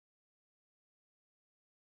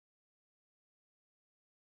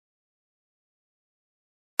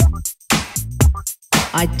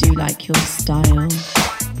I do like your style.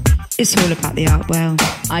 It's all about the art well.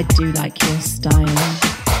 I do like your style.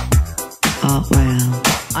 Art well.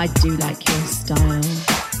 I do like your style.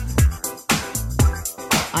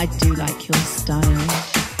 I do like your style.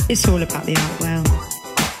 It's all about the art well.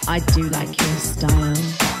 I do like your style.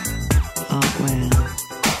 Art well.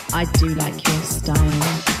 I do like your style.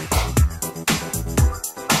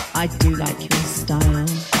 I do like your style.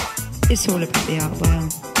 It's all about the art well.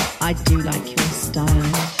 I do like your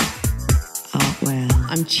style. Art well.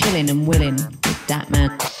 I'm chilling and willing with that man.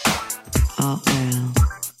 Art well.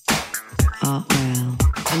 Art well.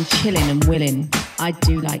 I'm chilling and willing. I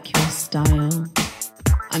do like your style.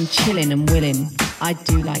 I'm chilling and willing. I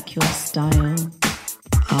do like your style.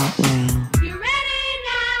 Art well. You ready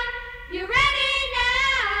now? You ready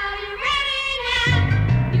now? You ready now?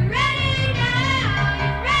 You ready now?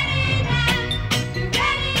 You ready now? You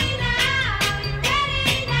ready now? You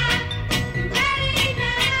ready now? You ready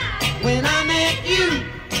now? When I met you,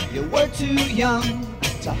 you were too young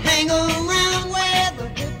to hang around where the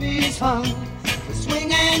hippies hung, to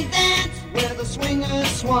swing and dance where the swingers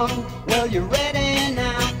swung. Well, you're ready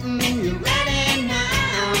now, you're ready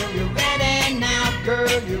now, you're ready now, girl,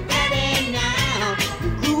 you're ready now. You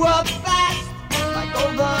grew up fast, like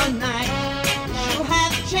overnight. You sure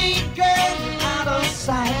have changed, girl, you're out of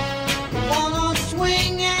sight. You wanna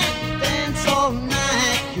swing and dance all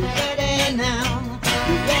night. You're ready now,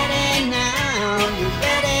 you're ready now, you're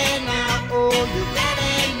ready now, oh, you're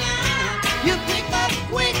ready now. You pick up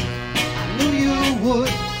quick, I knew you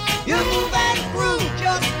would. You move and groove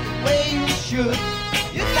just the way you should.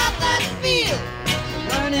 You got that feel, you're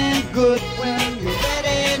learning good. Well, you're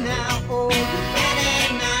ready now, oh, you're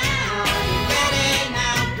ready now, you're ready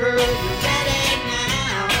now, girl, you're ready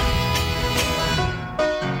now.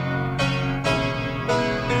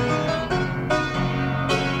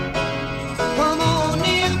 Come on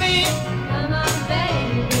near me, Come on,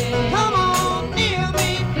 baby. come on near me.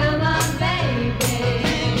 Come on, baby.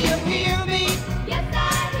 Can you hear me? Yes, I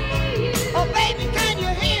hear you. Oh, baby, can you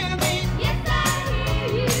hear me? Yes, I hear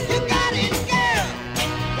you. You got it, girl.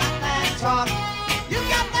 Got that talk. You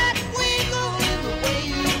got that wiggle in the way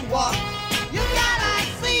you walk. You got, I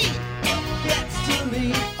see, what gets to me.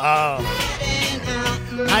 Oh, Ready now,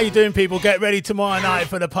 how you doing, people? Get ready tomorrow night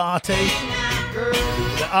for the party. now, girl.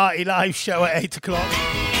 The Artie Live show at 8 o'clock.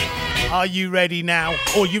 Are you ready now?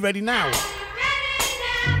 Or you ready now? You ready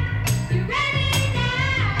now?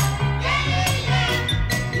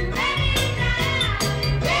 You ready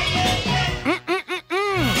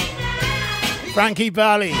now? Frankie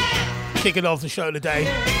Valli kicking off the show today.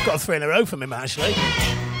 Got 3 in a row from him, actually.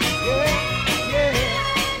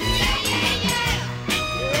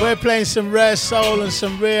 We're playing some rare soul and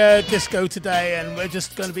some rare disco today, and we're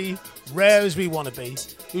just going to be rare as we want to be.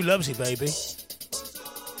 Who loves you, baby?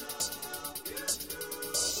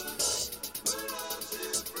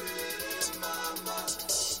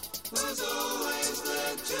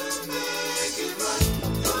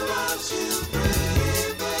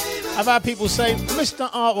 I've had people say, Mr.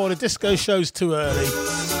 Artwell, the disco show's too early.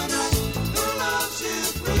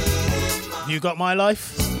 You got my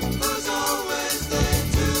life?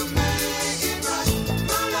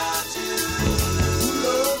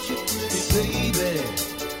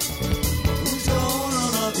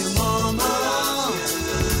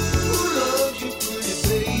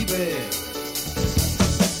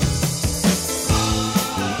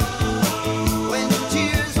 When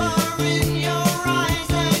tears are in your eyes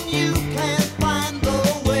and you can't find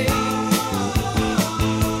the way,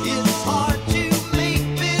 it's hard to make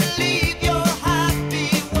believe you're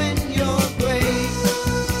happy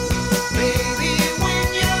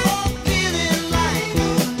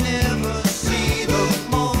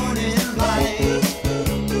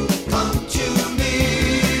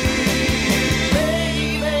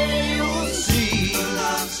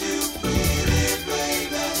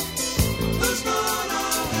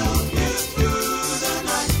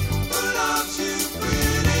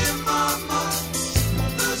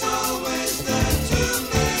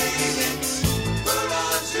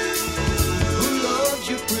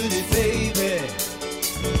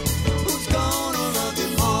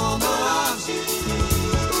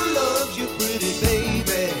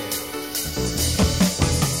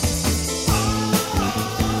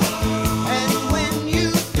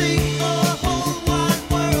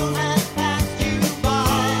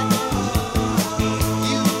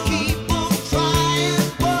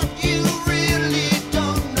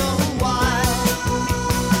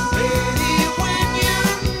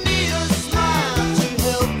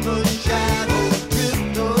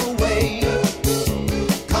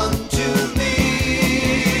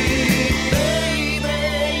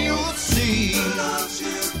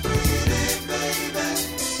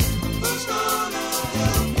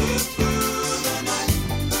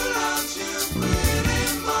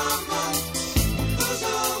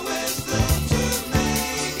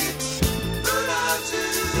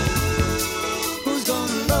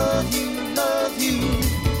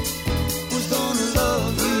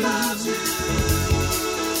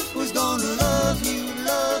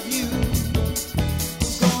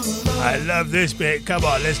I love this bit. Come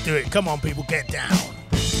on, let's do it. Come on, people, get down.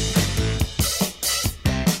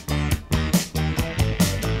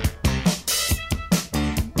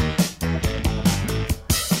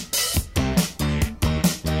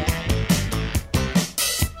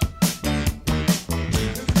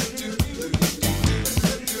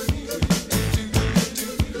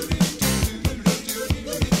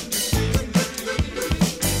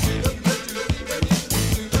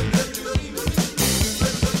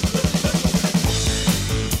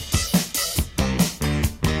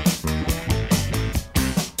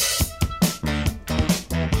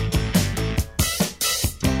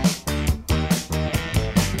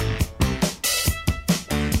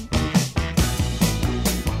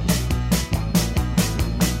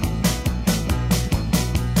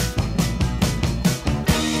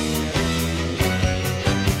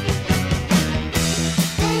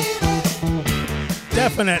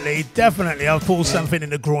 Definitely, I've pulled something in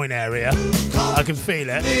the groin area. I can feel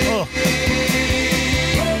it. Oh.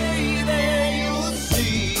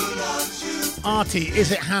 Artie,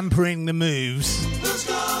 is it hampering the moves?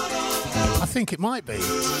 I think it might be.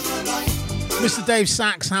 Mr. Dave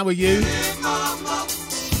Sachs, how are you?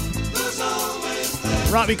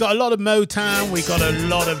 Right, we got a lot of Motown, we got a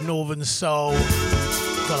lot of Northern Soul,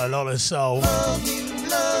 got a lot of soul.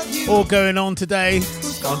 All going on today,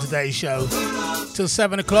 on today's show. Till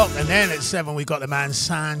 7 o'clock, and then at 7 we got the man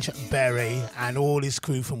Sanj Berry and all his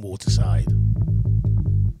crew from Waterside.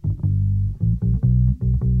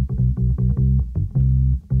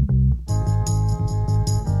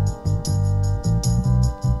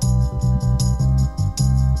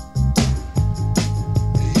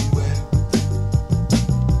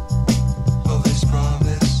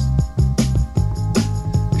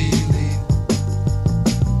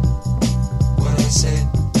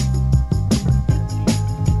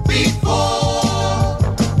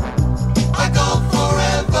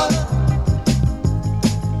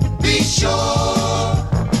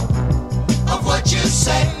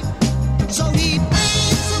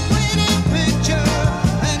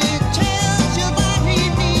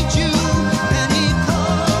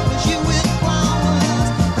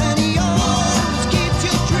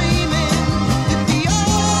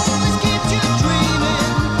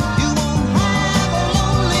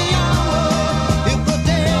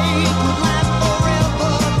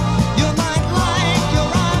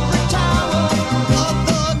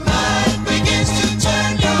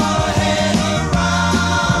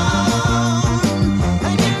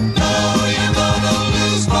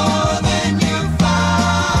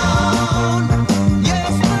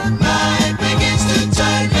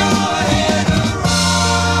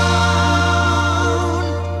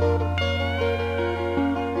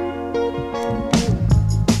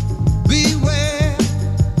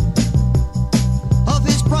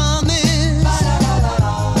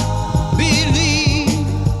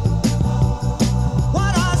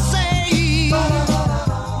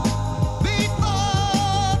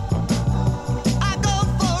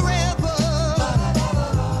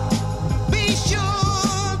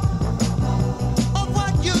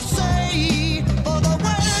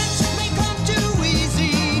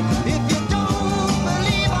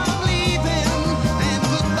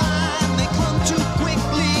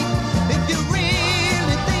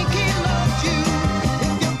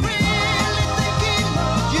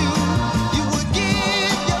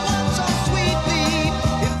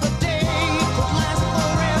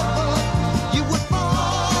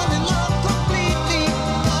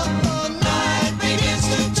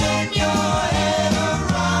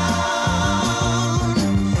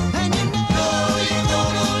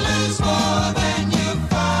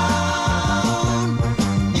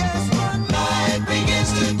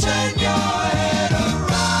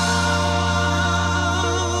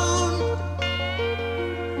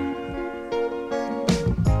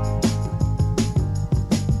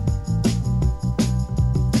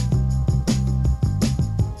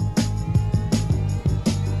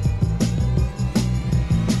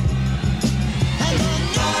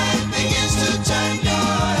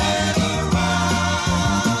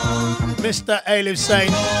 Mr. Alif saying,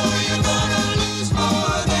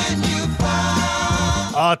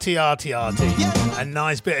 arty, arty, arty. A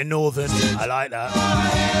nice bit of Northern. I like that.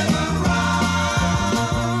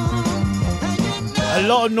 A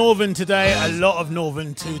lot of Northern today. A lot of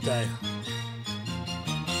Northern today.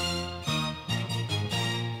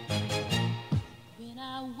 When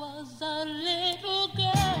I was a little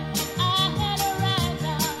girl, I had a ride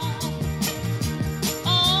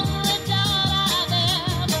on the doll I've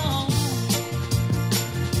ever owned.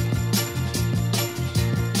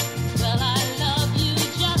 Well, I love you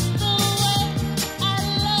just the way I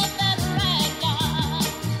love that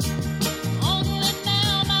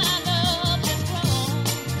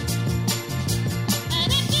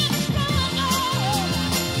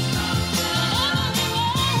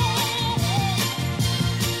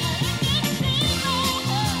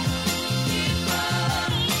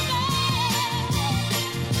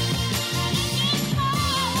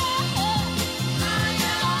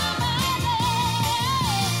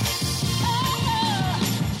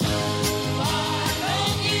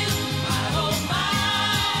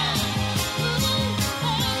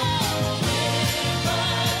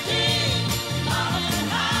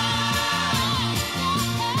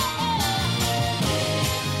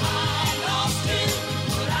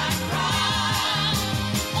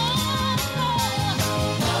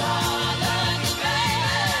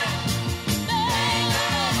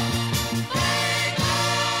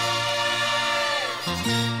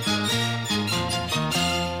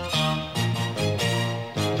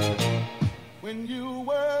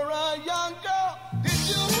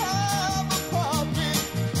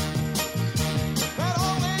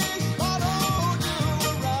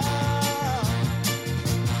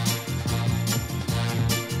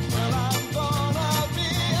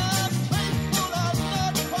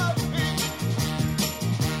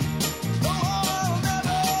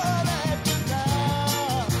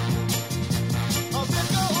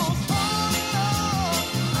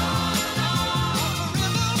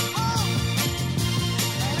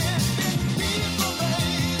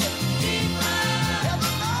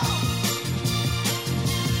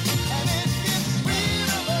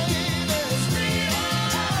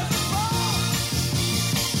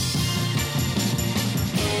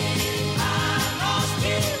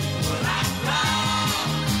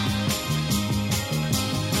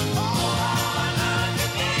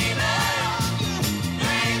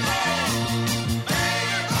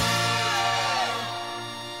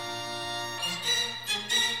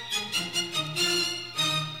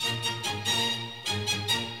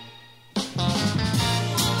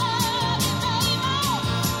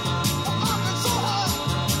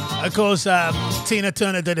Of course, Tina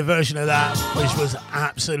Turner did a version of that, which was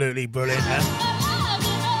absolutely brilliant.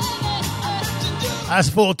 That's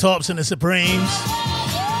Four Tops and the Supremes.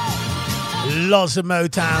 Lots of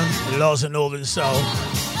Motown, lots of Northern Soul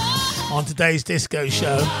on today's disco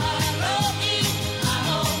show.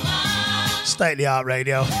 State of the Art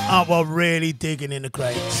Radio. Artwell really digging in the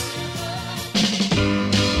crates.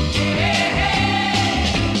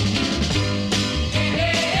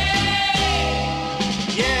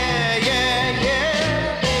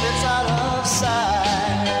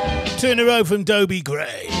 Two in a row from Dobie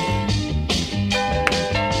Gray.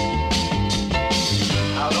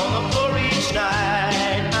 Out on the floor each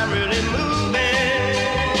night, I'm really moving.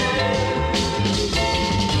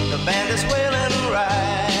 The band is wailing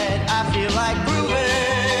right, I feel like grooving.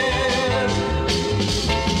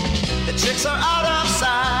 The chicks are out of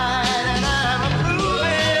sight and I'm approving,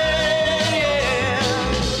 yeah.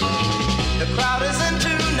 The crowd is in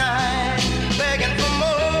tonight, begging for more.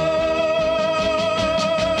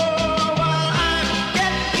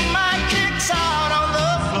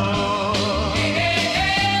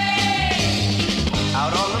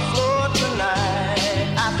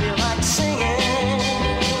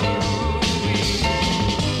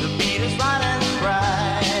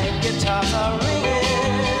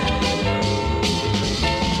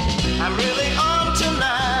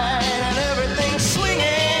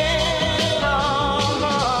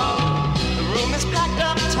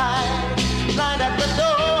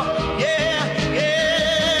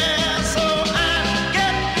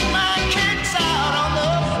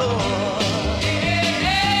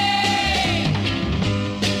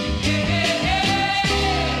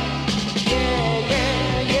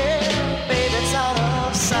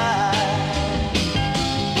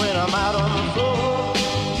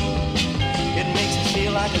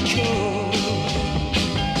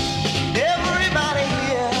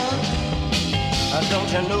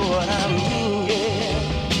 You know what I mean,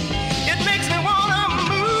 yeah. It makes me wanna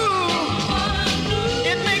move.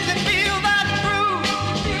 It makes me feel that groove.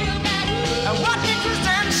 And what did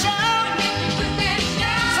Christian shout?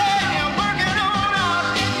 Say I'm working on out.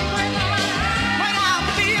 When I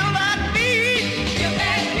feel that beat,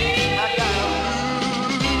 I gotta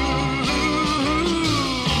move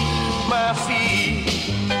my feet.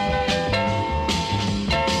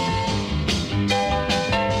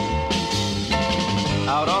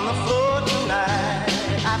 Out on the floor tonight,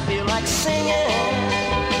 I feel like singing,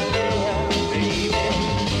 yeah, baby.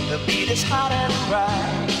 The beat is hot and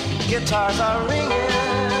bright, guitars are ringing.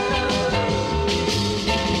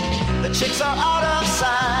 The chicks are out of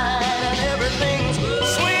sight and everything's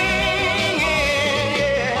swinging,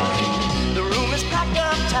 yeah. The room is packed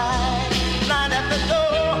up tight, lined at the door.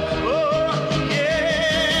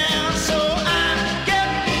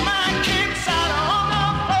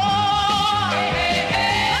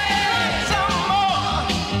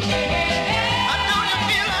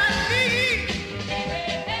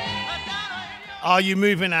 Are you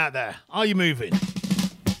moving out there? Are you moving?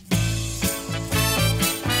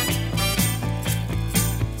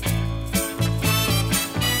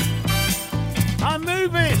 I'm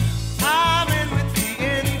moving. I'm in with the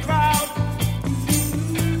in crowd.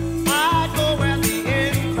 I go where the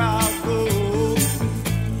in crowd goes.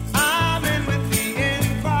 I'm in with the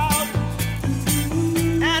in crowd.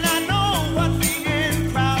 And I know what the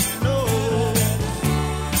in crowd knows.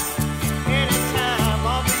 Any time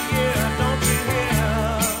of the year, don't you hear?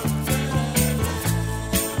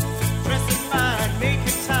 Dressing fine,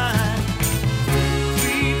 making time.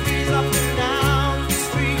 Three feet up and down the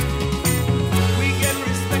street. We get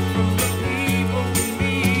respect from the people we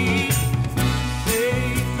meet. They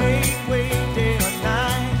wait day or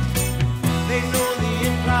night. They know the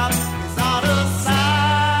in crowd is out of sight.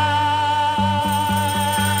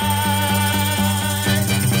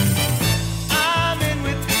 I'm in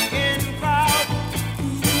with the in crowd.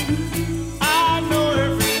 I know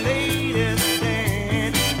every latest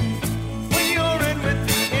stand. When you're in with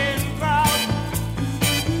the in crowd,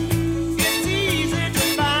 it's easy to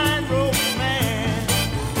find romance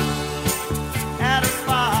at a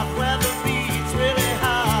spot where the beat's really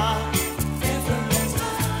high.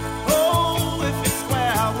 Oh, if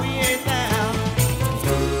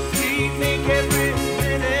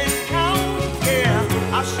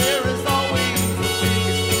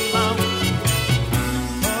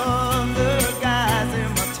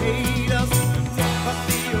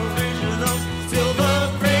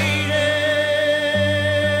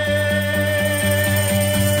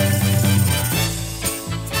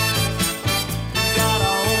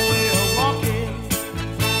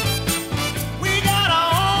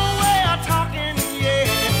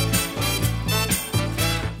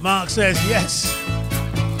says, yes,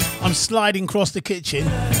 I'm sliding across the kitchen.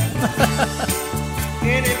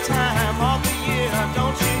 Any time of the year,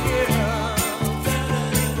 don't you hear?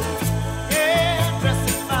 Yeah,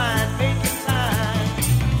 dressing fine, making time.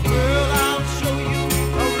 Girl, I'll show you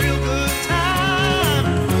a real good time.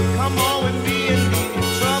 Come on with me and leave your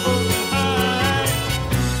troubles behind.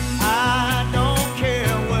 I don't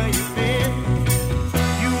care where you've been.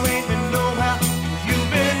 You ain't been nowhere, you've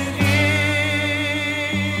been in.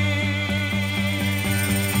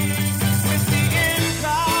 With the in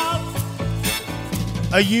crowd.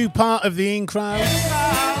 Are you part of the in crowd?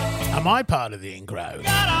 Am I part of the in crowd?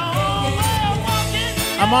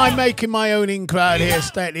 Am I making my own in crowd here?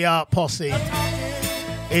 State of the art posse.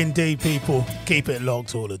 Indeed, people. Keep it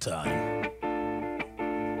locked all the time.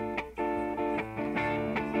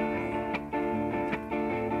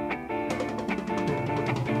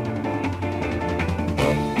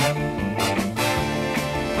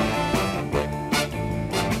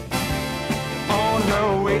 On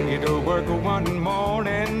her way to work one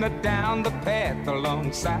morning, down the path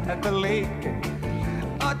alongside the lake,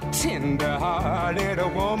 a tender-hearted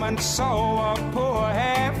woman saw a poor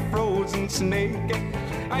half-frozen snake.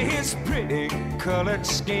 His pretty colored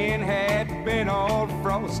skin had been all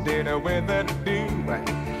frosted with the dew.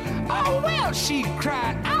 Oh, well, she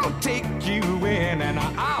cried, I'll take you in and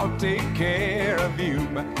I'll take care of you.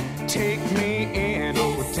 Take me in,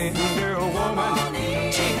 oh, tender woman.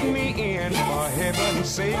 Take me in, for heaven's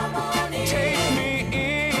sake. Take me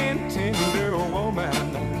in, tender woman.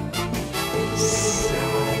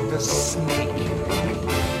 Sighed the snake.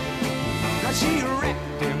 Now she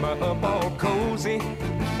wrapped him up all cozy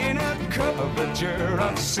in a coverture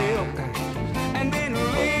of silk, and then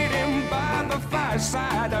laid him by the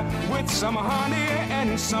fireside with some honey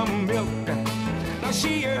and some milk. Now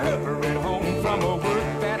she hurried home from her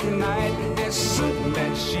work that night as soon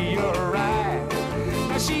as she arrived.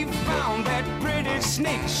 Now she found that pretty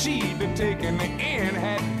snake she'd taken in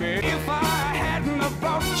had been. If I hadn't have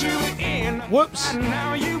brought you in, Whoops.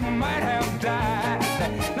 now you might have died.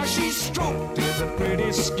 Now she stroked his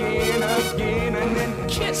pretty skin again and then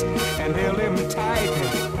kissed and held him tight.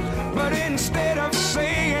 But instead of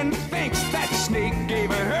saying thanks, that snake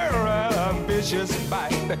gave her a vicious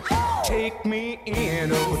bite. Take me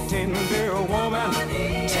in, oh tender woman.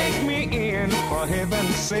 Take me in, for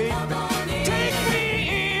heaven's sake. Take me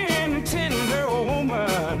in, tender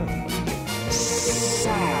woman.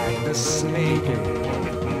 Sighed the snake.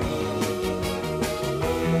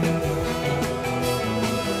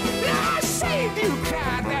 You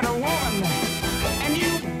cried that a woman, and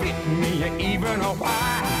you bit me even a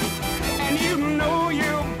while, and you know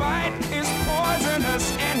your bite is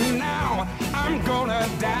poisonous, and now I'm gonna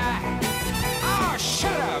die. Oh,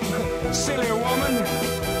 shut up, silly woman,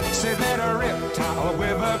 said that a reptile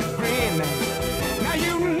with a grin. Now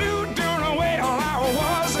you knew darn well I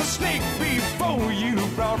was a snake before you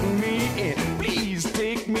brought me in. Please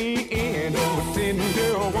take me in, oh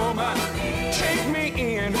tender woman. Take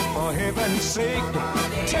me in, for heaven's sake.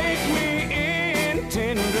 Take me in,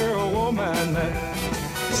 tender woman.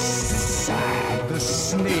 Sighed the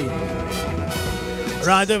snake.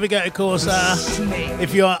 Right, don't forget, of course,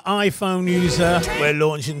 if you're an iPhone user, we're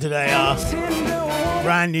launching today our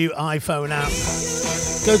brand new iPhone app.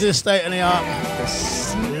 Go to the State of the Art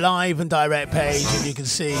live and direct page and you can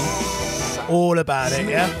see all about it,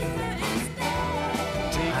 yeah?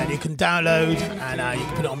 And you can download and you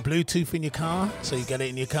can put it on Bluetooth in your car, so you get it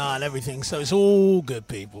in your car and everything. So it's all good,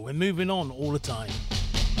 people. We're moving on all the time.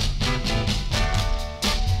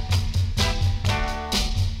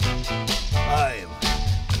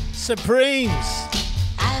 Supremes.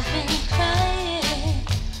 I've been crying,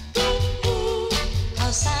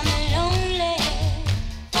 cause I'm lonely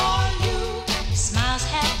for you. Smiles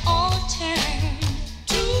have all turned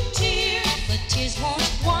to tears, but tears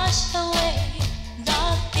won't wash away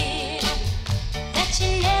the fear that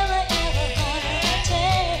you never ever gonna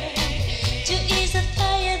return. To ease the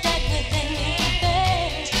fire that within me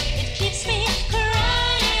burns, it keeps me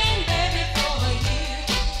crying, baby, for you.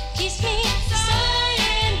 Keeps me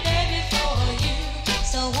sighing, baby, for you.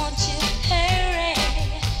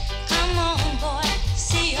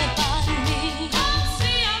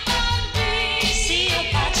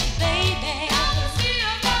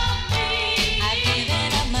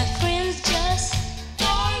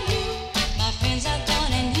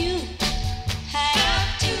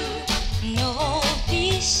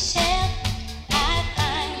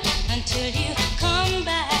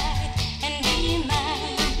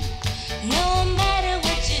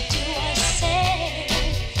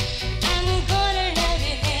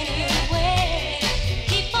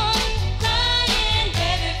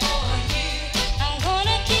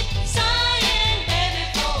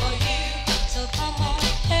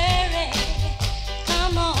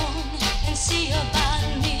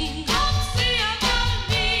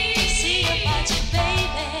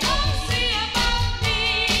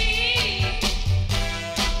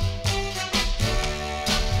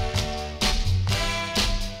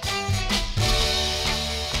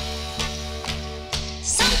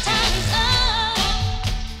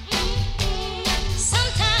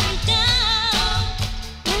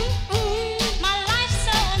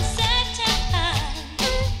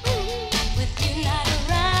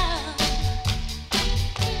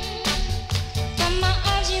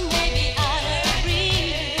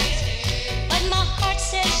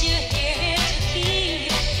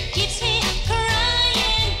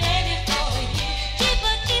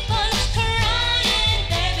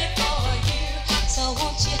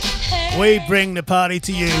 We bring the party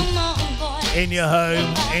to you Come on, boy. in your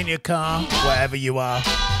home, in your car, wherever you are.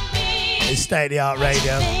 It's State of the Art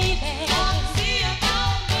Radio.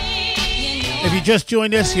 If you just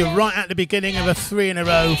joined us, you're right at the beginning of a 3 in a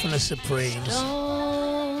row from the Supremes.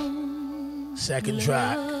 Second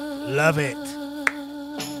track. Love it.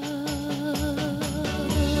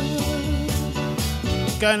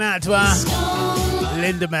 Going out to our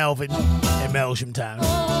Linda Melvin in Melsham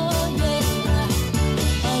Town.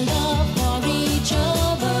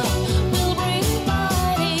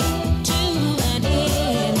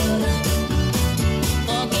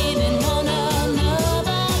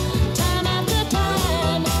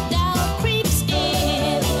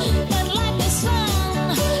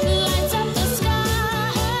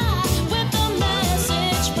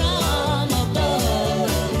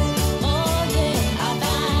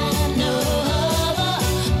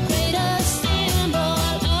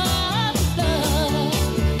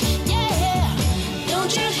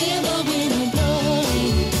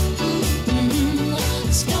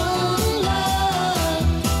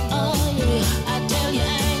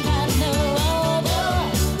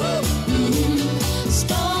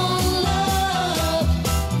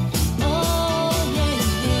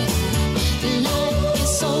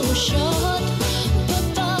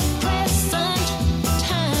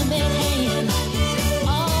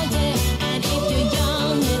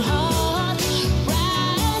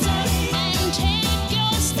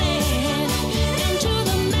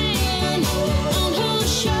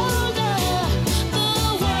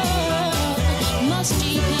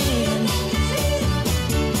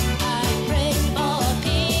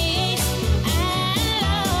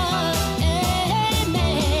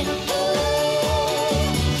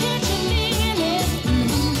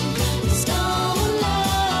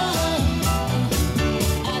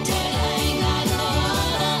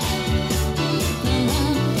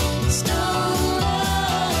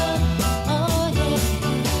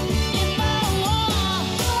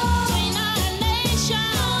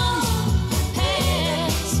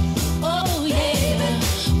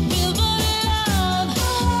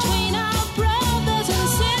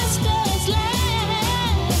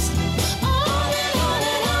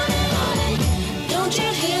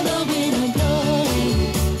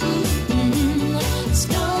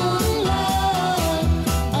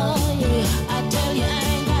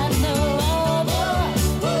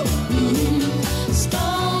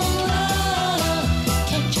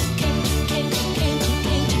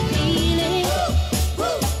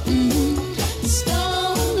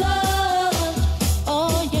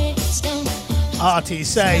 Artie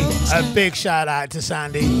say a big shout out to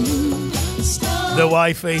Sandy, the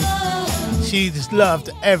wifey. She's loved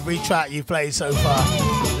every track you played so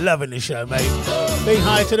far. Loving the show, mate. Big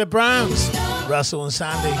hi to the Browns, Russell and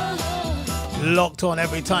Sandy. Locked on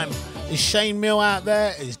every time. Is Shane Mill out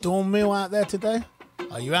there? Is Dawn Mill out there today?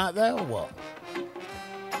 Are you out there or what?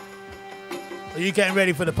 Are you getting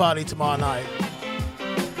ready for the party tomorrow night?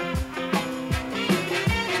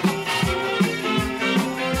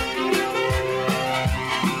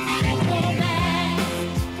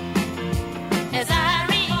 As I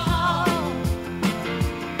recall,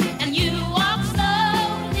 and you walk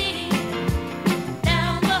slowly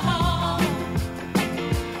down the hall.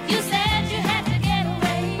 You said you had to get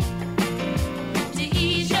away to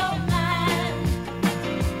ease your mind,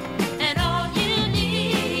 and all you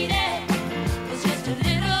needed was just a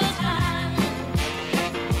little time.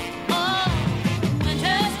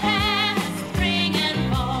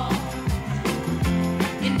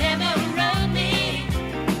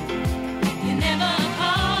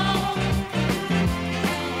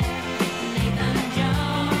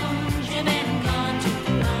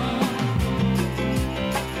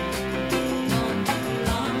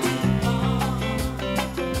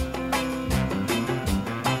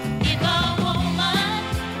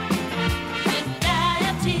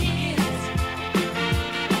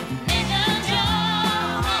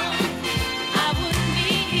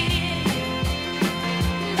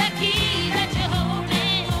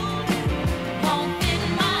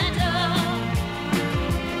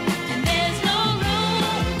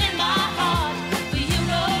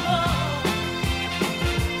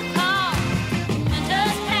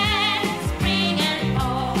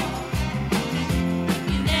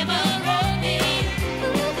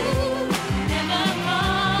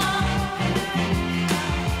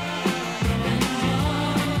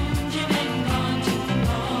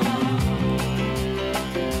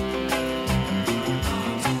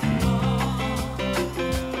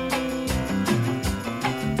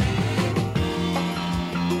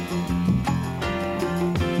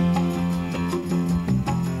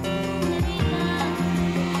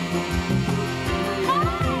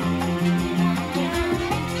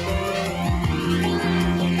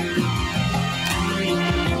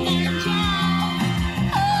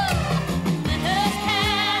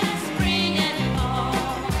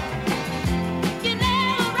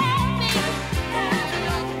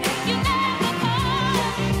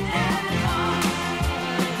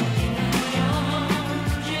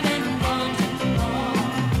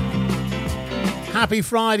 Happy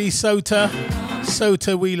Friday, Sota.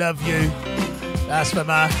 Sota, we love you. That's from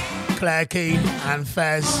Claire Keane and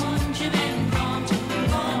Fez.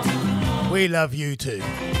 We love you too.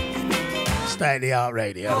 State of the Art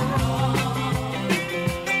Radio.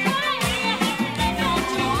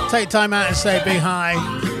 Take time out and say big hi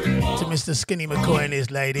to Mr. Skinny McCoy and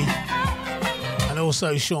his lady. And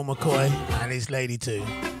also Sean McCoy and his lady too.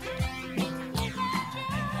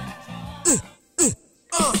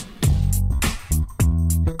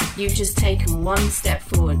 You've just taken one step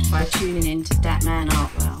forward by tuning in to Dat Man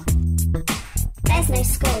Artwell. There's no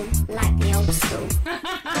school like the old school.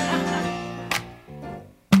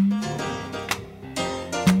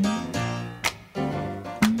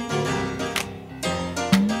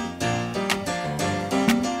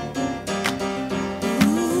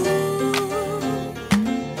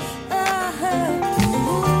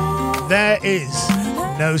 There is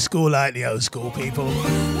no school like the old school, people.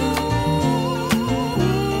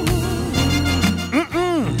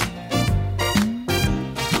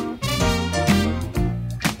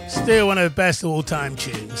 Still one of the best all-time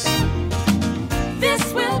tunes.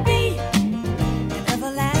 This will be an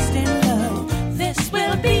everlasting love. This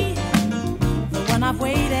will be the one I've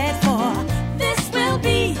waited for. This will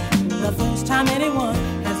be the first time anyone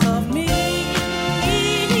has loved me.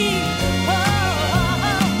 Oh,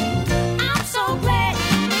 I'm so glad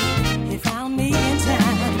he found me in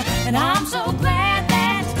time, and I'm so glad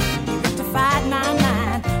that he rectified my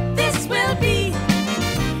mind. This will be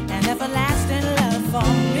an everlasting love for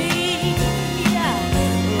me.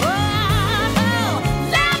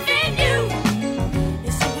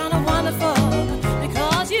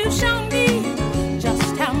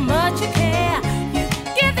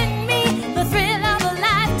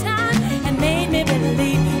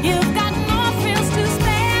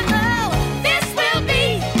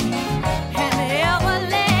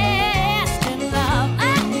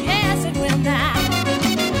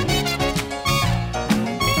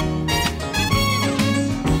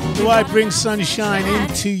 Do I bring sunshine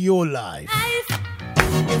into your life?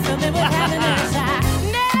 You filled me with happiness I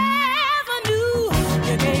never knew.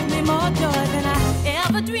 You gave me more joy than I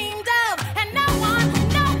ever dreamed of, and no one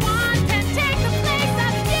can take the place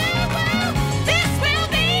of you. This will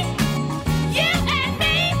be you and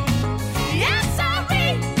me. Yes, sorry,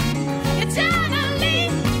 eternally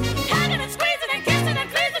hugging and squeezing and kissing and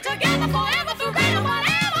pleasing together forever, forever,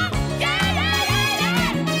 whatever. Yeah, yeah, yeah,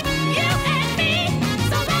 yeah. You and me.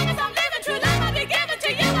 So long as I'm living true love, I'll be giving to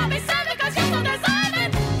you. I'll be serving 'cause you're so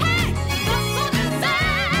deserving. Hey, you're so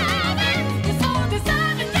deserving. You're so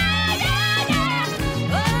deserving. Yeah, yeah, yeah.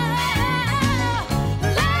 Oh,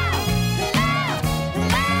 love, love,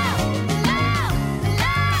 love,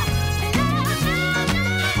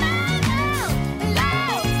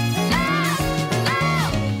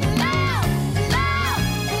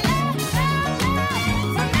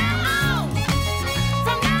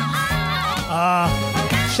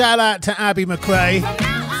 Shout out to Abby McRae.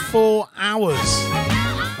 4 hours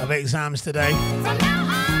of exams today.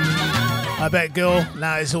 I bet, girl,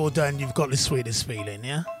 now it's all done, you've got the sweetest feeling,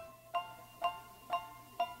 yeah?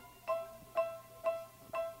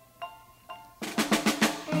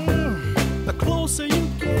 The closer you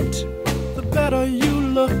get, the better you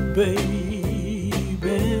look,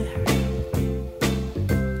 baby.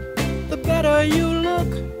 The better you look,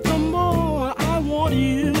 the more I want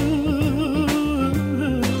you.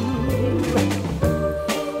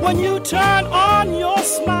 When you turn on your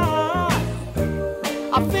smile,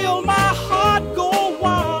 I feel my heart go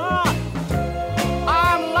wild.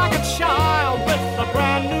 I'm like a child with a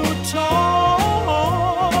brand new toy,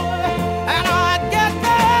 and I get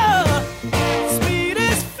the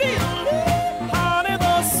sweetest feeling, honey,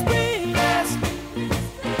 the sweetest,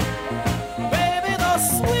 baby, the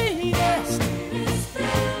sweetest,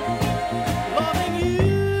 loving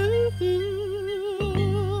you,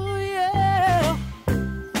 yeah.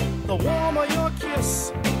 The warmer your kiss,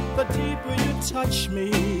 the deeper you touch me,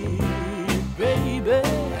 baby.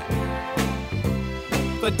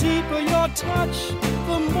 The deeper your touch,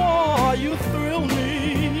 the more you thrill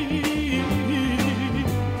me.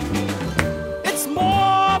 It's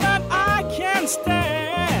more than I can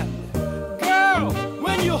stand. Girl,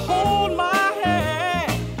 when you hold my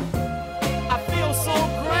hand, I feel so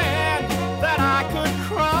grand that I could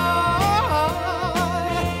cry.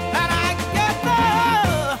 And I get the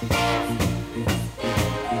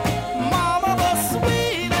mama, the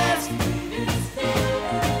sweetest,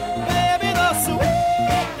 baby, the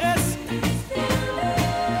sweetest,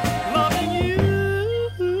 loving you.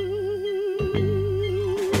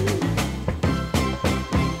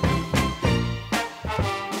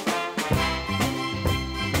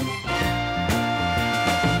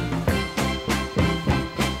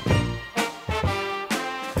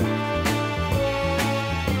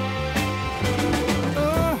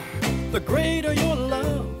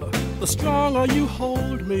 stronger you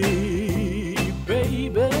hold me,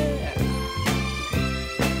 baby.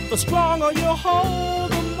 The stronger you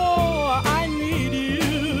hold, the more I need you.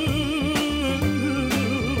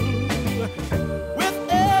 With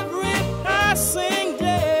every passing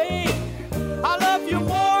day, I love you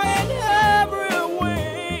more in every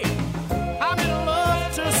way. I'm in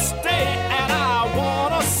love to stay, and I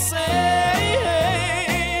wanna say,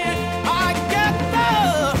 I get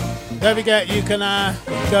the. Don't forget, you can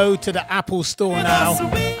go to the Apple Store now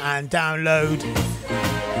and download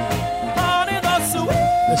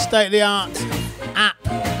the state-of-the-art app.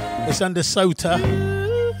 It's under SOTA,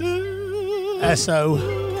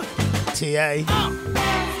 S-O-T-A,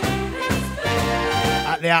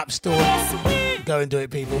 at the App Store. Go and do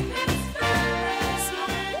it, people.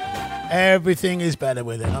 Everything is better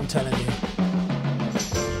with it, I'm telling you.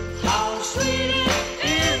 How sweet it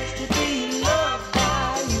is to be loved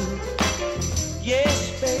by you.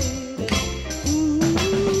 Yes, baby.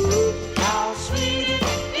 Ooh, how sweet it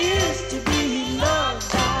is to be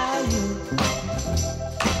loved by you.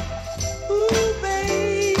 Ooh,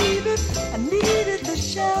 baby, I needed the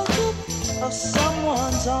shelter of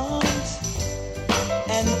someone's arms,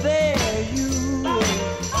 and there you were.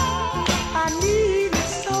 I needed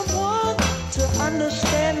someone to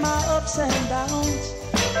understand my ups and downs,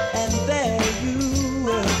 and there you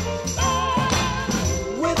were.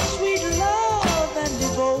 With sweet love and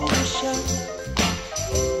devotion,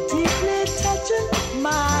 deeply touching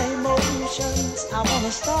my emotions. I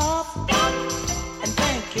wanna stop and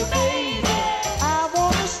thank you, baby. I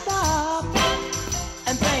wanna stop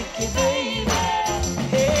and thank you, baby.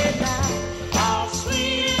 Hey now, how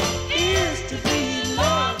sweet it is to be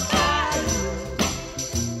loved by you.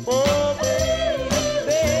 Oh,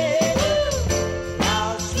 baby,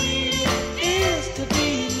 how sweet it is to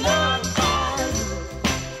be loved by you.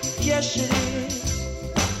 Yes, it is.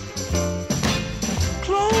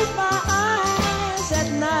 Close my eyes at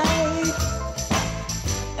night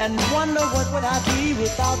and wonder what would I be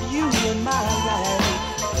without you in my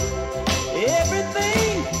life.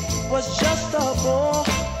 Everything was just a bore.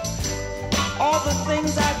 All the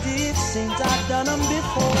things I did seems I've done them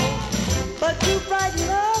before. But you brighten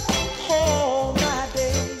up all my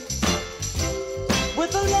days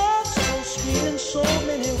with a love so sweet in so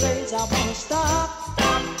many ways. I wanna stop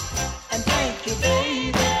and thank you,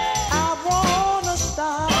 baby. I wanna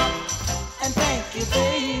stop and thank you,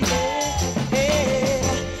 baby. Hey,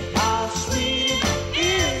 how sweet it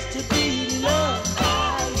is to be loved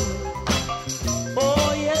by you.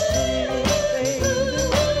 Oh, yes, it is,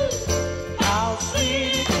 baby. How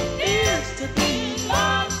sweet it is to be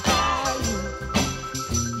loved by you.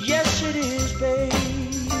 Yes, it is, baby.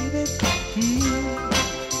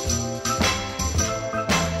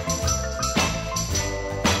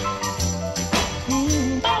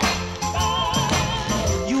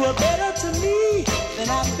 You are better to me than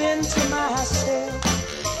I've been to myself.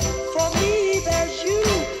 For me, there's you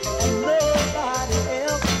and nobody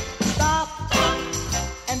else. Stop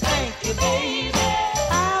and thank you, baby.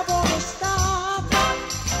 I wanna stop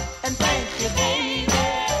and thank you, baby.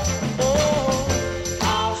 Oh,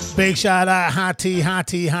 how Big shout out, Hattie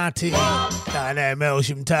down there in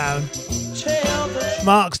Melsham Town. tell the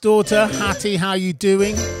Mark's daughter, Hattie, how you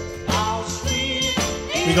doing? how sweet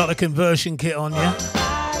We got the conversion kit on you.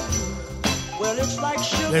 well, it's like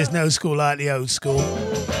sugar. There's no school like the old school.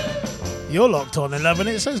 You're locked on and loving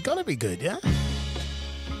it, so it's got to be good, yeah?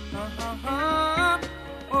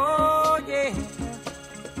 Oh, yeah.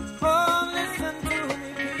 Oh, listen to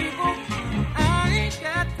me, people. I ain't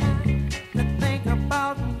got time to think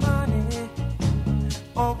about money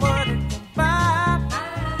or what it can buy.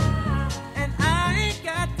 And I ain't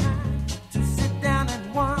got time to sit down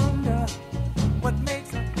and wonder what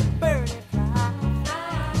makes a birdie fly.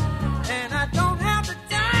 And I don't have the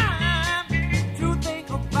time to think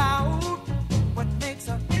about what makes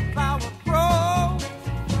a flower grow.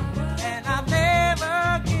 And I've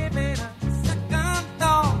never given a second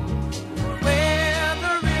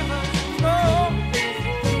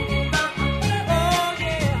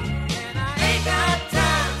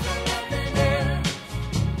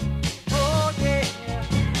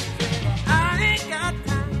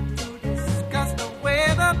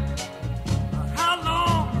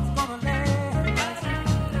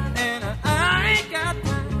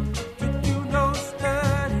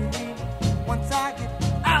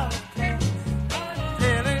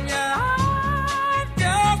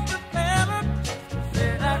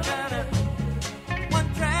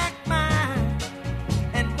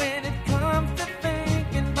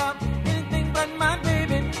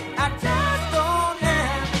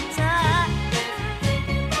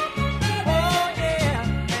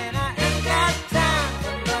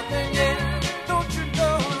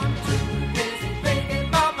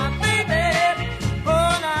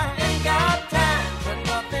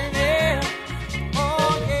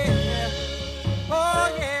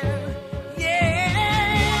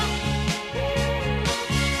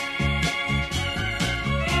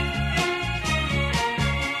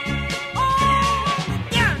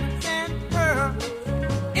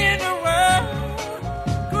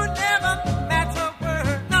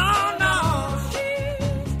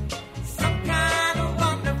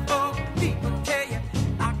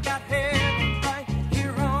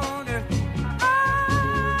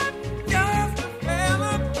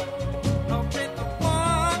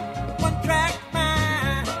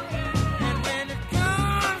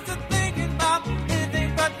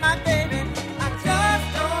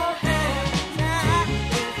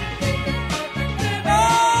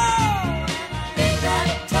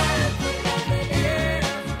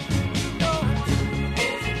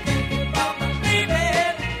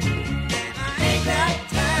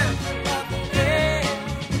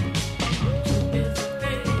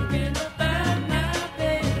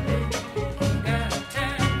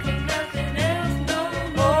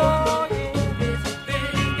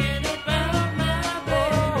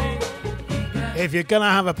If you're gonna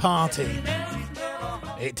have a party,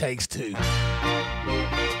 it takes two.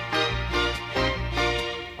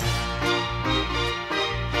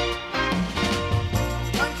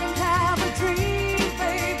 One can have a dream,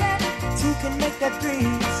 baby. Two can make that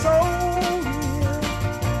dream so real.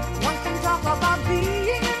 One can talk about being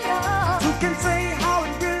in love. Two can say how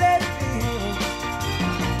it really feels.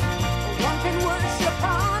 One can worship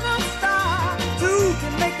on a star. Two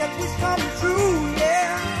can make that wish come true,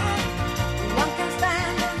 yeah. One can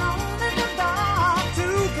stand alone in the dark.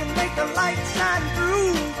 Two can make the light shine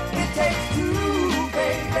through. It takes two,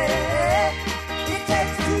 baby. It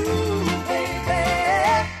takes two, baby.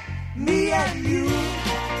 Me and you.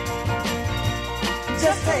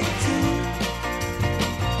 Just take two.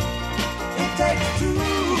 It takes two,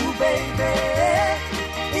 baby.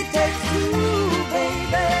 It takes two,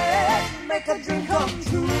 baby. Make a dream come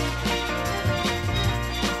true.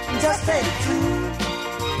 Just take two.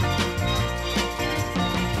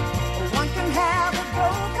 One can have a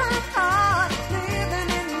broken heart, living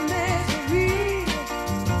in misery.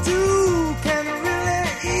 Two can really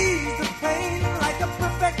ease the pain like a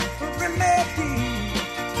perfect remedy.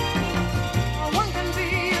 One can be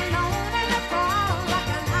alone in the crowd like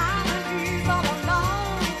an island breeze all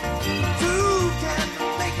alone. Two can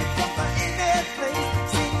make it just for any place,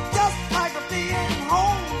 seem just like a being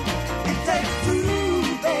home. It takes two,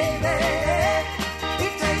 baby.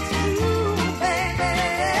 It takes two, baby.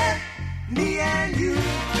 Me and you.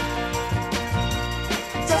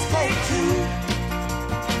 Just take two.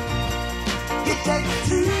 It takes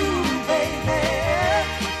two, baby.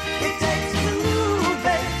 It takes two,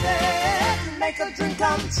 baby. To make a dream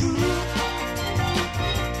come true.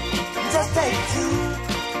 Just take two.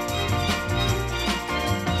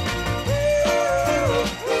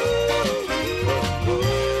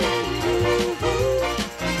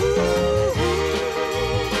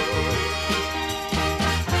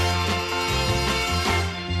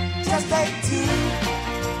 Just take two.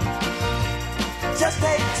 Just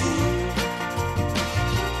take two.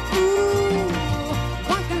 Ooh,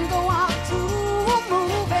 one can go out to a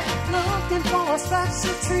movie looking for such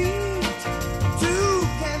a treat. Two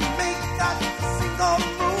can make that single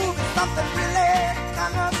movie something really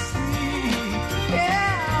kind of sweet.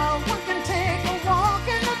 Yeah, one can take a walk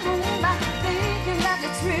in the moonlight thinking that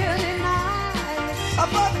it's really nice.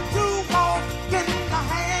 But two walk in the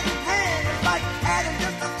hand in hand, it's like adding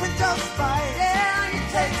just a pinch of spice. Yeah, it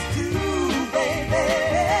takes two, baby.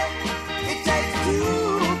 It takes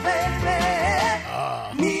two, baby.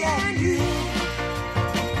 Me and you.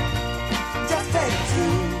 Just take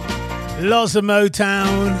two. Lots of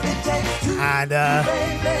Motown It takes two, and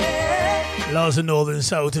baby. lots of Northern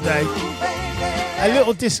Soul today. A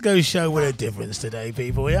little disco show with a difference today,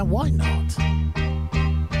 people. Yeah, why not?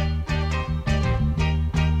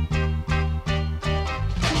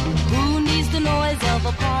 Who needs the noise of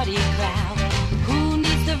a party crowd? Who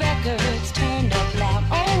needs the records turned up loud?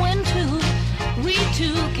 Oh, when two, we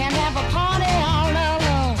two can have a party all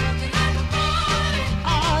alone.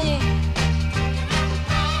 Oh, yeah.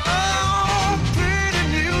 Oh, pretty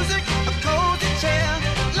music, a cozy chair,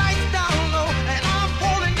 lights down low, and I'm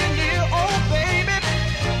holding you near. Oh, baby,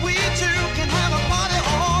 we two can have a party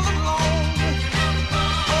all alone.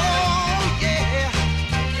 Oh, yeah.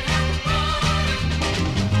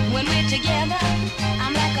 When we're together,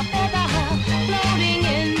 I'm like a feather floating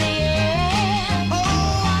in the air.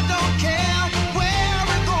 Oh, I don't care where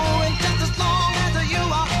we're going, just as long as you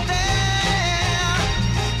are there.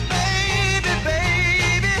 Baby,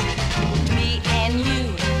 baby, Me and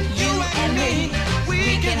you and me, we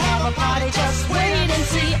can have a party, just wait and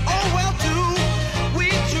see. oh, well, too, we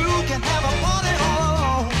two can have a party all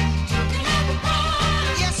alone.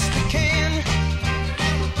 Yes, we can.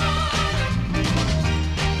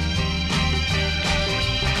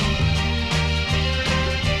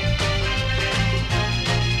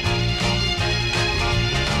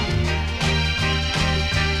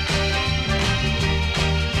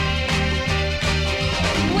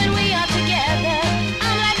 When we are together,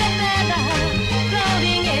 I'm like a feather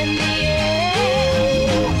floating in the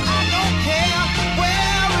air. I don't care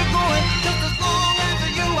where we're going, just as long as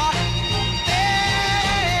you are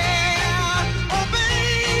there. Oh,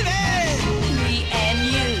 baby, Me and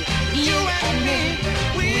you and me,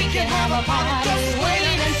 we can have a party, just wait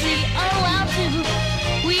and see. Oh, well, too,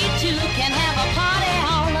 we two can have a party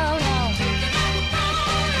all alone.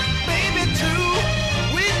 baby, too,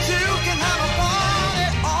 we two can have a party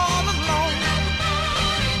all alone.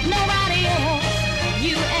 Nobody else,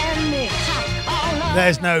 you and me, all alone.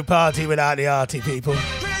 There's no party without the arty, people.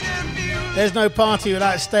 There's no party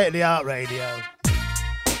without state-of-the-art radio.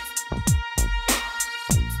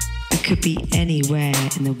 could be anywhere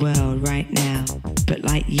in the world right now, but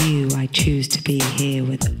like you, I choose to be here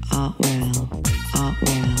with Artwell,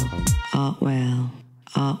 Artwell, Artwell,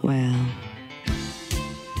 Artwell.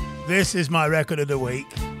 This is my record of the week.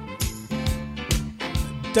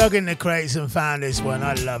 Dug in the crates and found this one.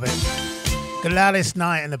 I love it. Gladys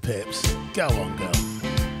Knight and the Pips. Go on, girl.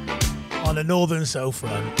 On the Northern Soul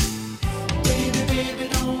front. Baby, baby,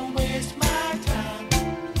 don't waste my time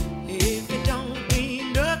if it don't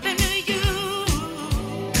mean nothing to you.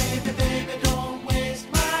 Baby, baby, don't waste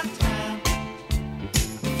my time.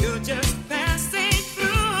 You're just passing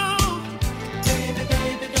through. Baby,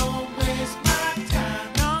 baby, don't waste my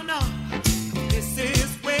time. No, no, this is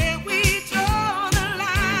where we draw the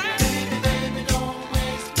line. Baby, baby, don't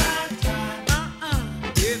waste my time.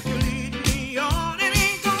 If you lead me on, it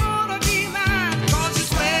ain't gonna be mine. 'Cause you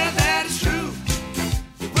swear that it's true.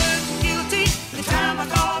 You weren't guilty the time I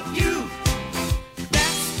thought you.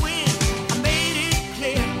 That's when I made it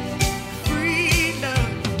clear. Free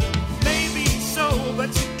love may be so, but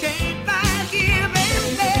you can't find here,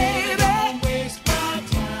 baby, baby. Don't waste my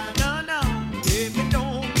time. No, no. If it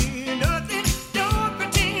don't mean nothing, don't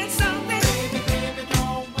pretend something. Baby, baby,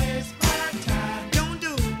 don't waste my time. Don't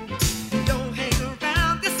do it. Don't hang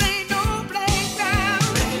around. This ain't no playground.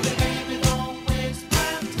 Baby, baby, don't waste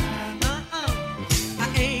my time. I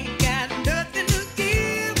ain't got nothing to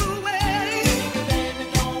give away. Baby, baby,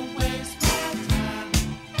 don't waste my time.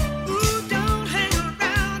 Ooh, don't hang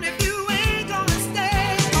around if you ain't gonna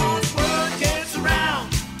stay. 'Cause word gets around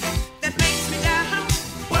that makes me down.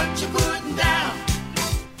 What you putting down?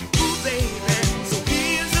 Ooh, baby, so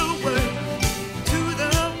here's a word to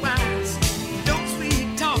the wise. Don't sweet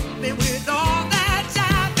talk me with all that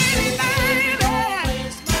jive, baby, baby. Don't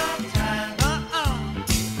waste my time.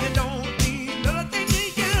 It don't mean nothing to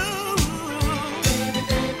you. Baby,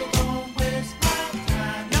 baby, don't waste my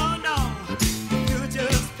time. No, no, you're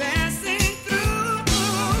just passing through.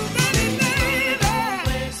 Baby, baby, don't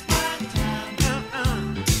waste my time.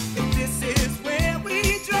 If this is where we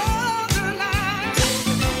draw the line.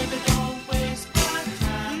 Baby, baby, don't waste my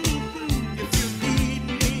time. If you lead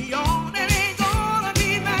me on, it ain't gonna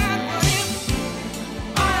be mine. But if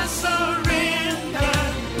I surrender,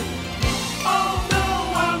 oh no,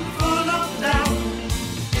 I'm full of doubt.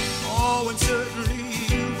 Oh, and suddenly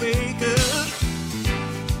you wake up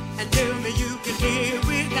and tell me you can live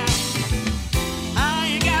without. I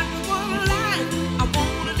ain't got but one life I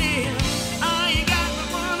wanna live. I ain't got but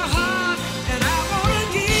one heart and I wanna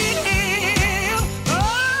give.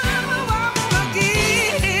 Oh, I wanna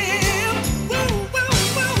give. Woo, woo,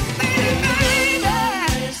 woo, baby, baby.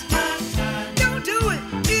 Waste my time. Don't do it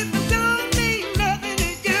if it don't mean nothing to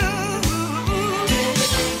you. Baby,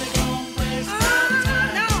 baby, don't waste my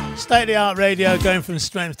time. No. State of the Art Radio going from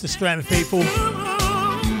strength to strength, people.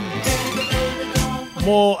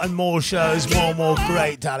 More and more shows, more and more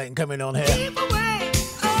great talent coming on here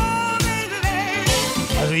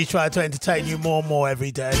as we try to entertain you more and more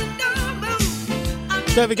every day.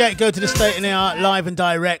 Don't forget, go to the State of the Art Live and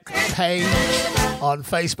Direct page on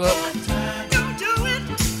Facebook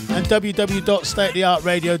and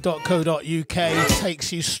www.stateoftheartradio.co.uk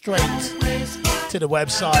takes you straight to the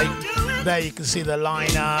website. There you can see the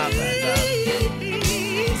lineup and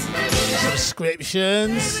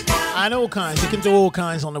subscriptions and all kinds. You can do all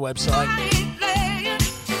kinds on the website.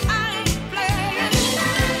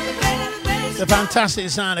 The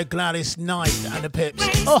fantastic sound of Gladys Knight and the Pips.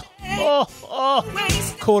 Oh, oh, oh.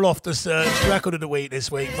 Call off the search. Record of the week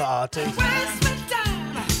this week for Artie.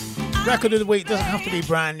 Record of the week doesn't have to be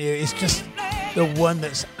brand new. It's just the one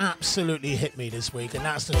that's absolutely hit me this week, and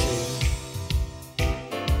that's the tune.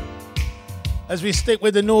 As we stick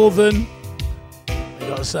with the Northern, we've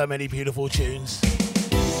got so many beautiful tunes.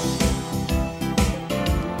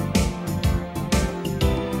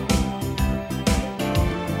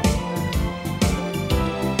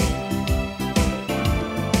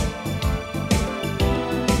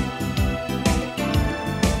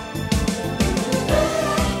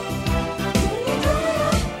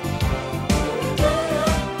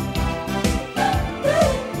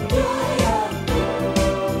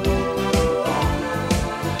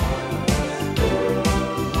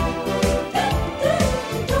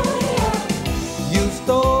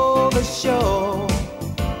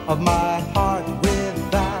 Of my heart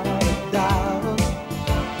without a doubt.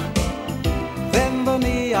 Then the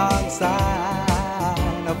neon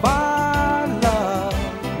sign of our love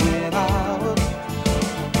went out.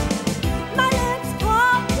 My lips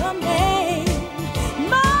called your name,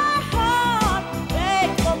 my heart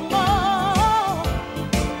begged for more.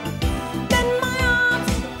 Then my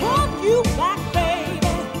arms pulled you back,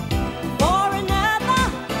 baby, for another.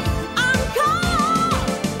 I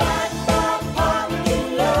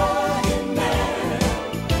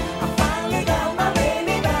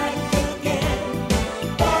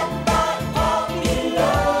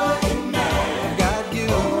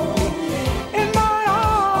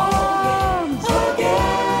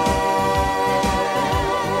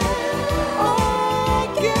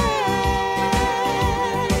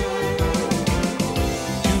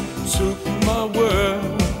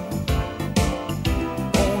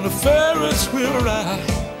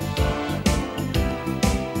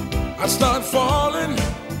I start falling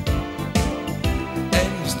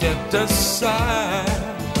and stepped aside.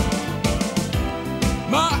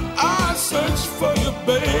 My eyes search for you,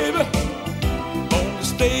 baby. On the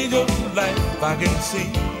stage of life I can see.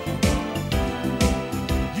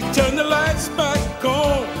 You turn the lights back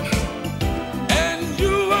on and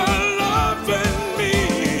you are loving me.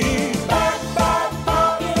 Bye, bye,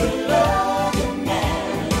 popular loving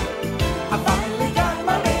man. I finally got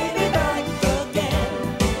my baby back again.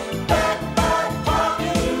 Bye, bye,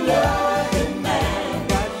 popular loving man.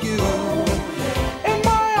 Got you in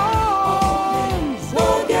my arms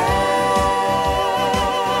again.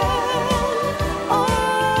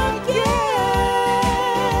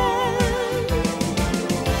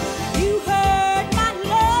 You heard my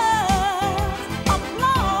love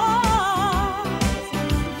applause.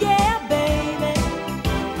 Yeah, baby.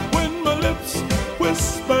 When my lips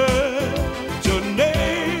whisper your name,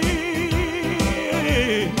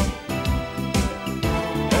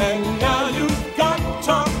 and now you've got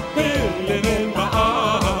Tom Billing in my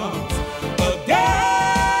arms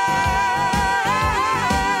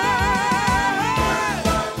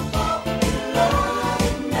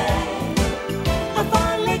I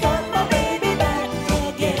finally got my baby back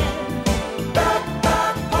again. Back,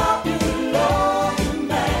 back, popular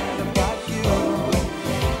man. Got you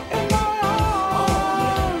in my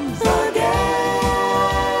arms again.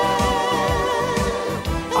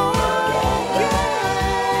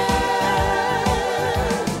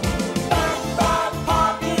 Back, back,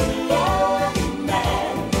 popular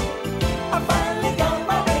man. I finally got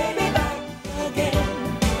my baby back again.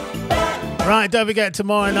 Right, don't forget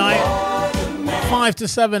tomorrow night, 5 to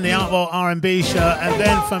 7, the Outlaw R&B show, and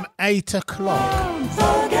then from 8 o'clock,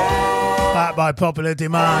 back by popular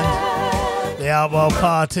demand, the Outlaw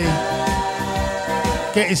party.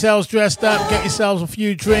 Get yourselves dressed up, get yourselves a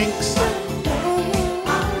few drinks,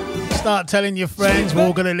 start telling your friends. We're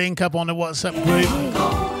all going to link up on the WhatsApp group,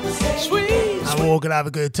 and we're all going to have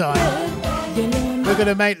a good time. We're going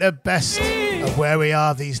to make the best of where we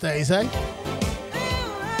are these days, eh?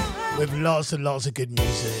 With lots and lots of good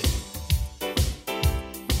music.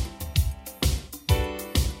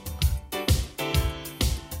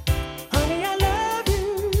 Honey, I love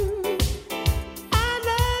you. I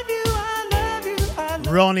love you. I love you. I love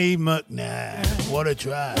you. Ronnie McNair, what a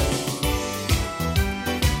track.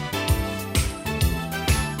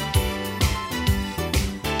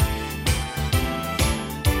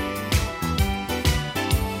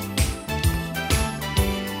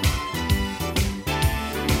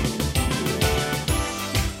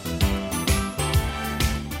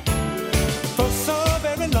 For so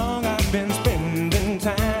very long I've been spending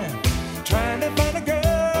time trying to find a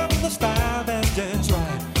girl with a style that's just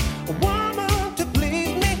right. A woman to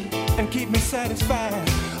please me and keep me satisfied.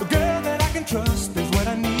 A girl that I can trust is what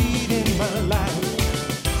I need in my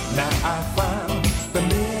life. Now I found the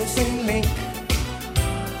missing link.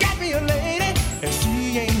 Got me a lady and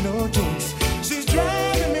she ain't no jinx. She's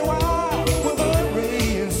driving me wild with a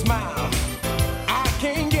radiant smile. I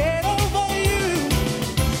can't get over you.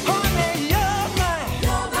 Honey, you're my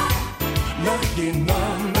lucky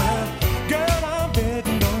number. Girl, I'm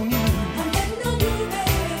betting on you.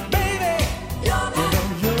 Baby, you're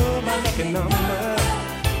my lucky number.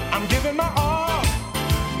 I'm giving my all,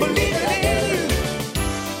 believing in you.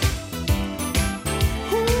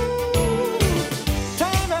 Ooh,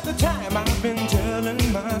 time after time I've been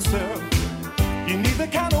telling myself, you need the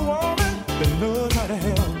kind of woman that knows how to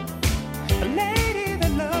help. A lady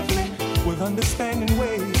that loves me with understanding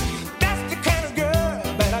ways. That's the kind of girl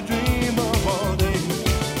that I dream of all day.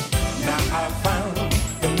 Now I found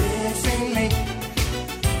the missing link.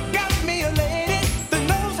 Got me a lady that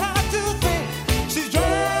knows how to think. She's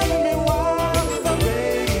driving me wild with a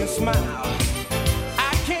radiant smile.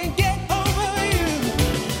 I can't get over you.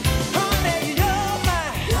 Honey, you're my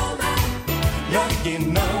lucky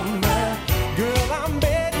number. Girl, I'm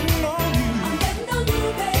betting on you.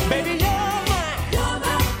 Baby, you're my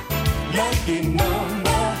lucky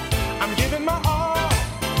number. I'm giving my all,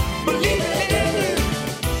 believing in you.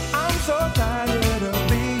 I'm so tired of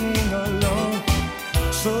being alone,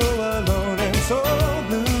 so alone and so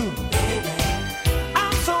blue.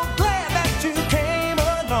 I'm so glad that you came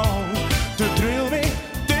along to thrill me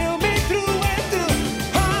through and through.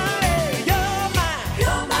 Honey, you're my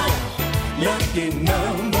lucky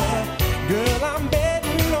number. Girl, I'm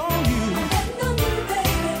betting on you.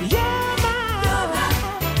 You're my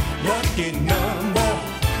lucky number.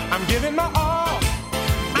 I'm giving my all.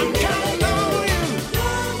 I'm counting on you.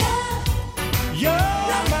 You're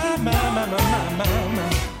my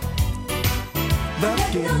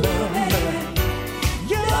lucky number.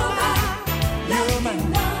 You're my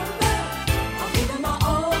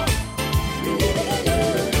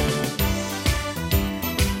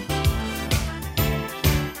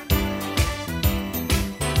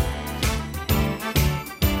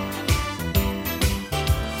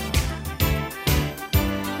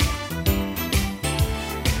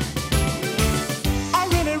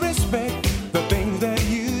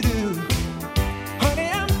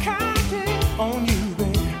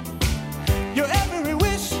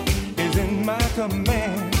my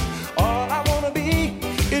command. All I wanna be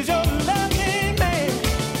is your loving man.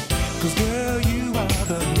 'Cause girl, you are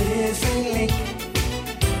the missing link.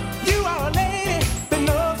 You are a lady that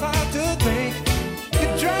knows how to think.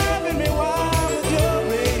 You're driving me wild with your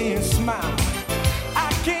radiant smile. I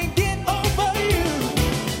can't get over you.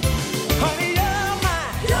 Honey, you're my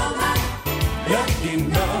lucky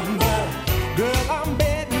number. Girl, I'm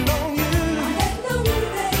betting on you.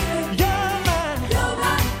 You're my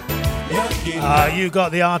lucky number. You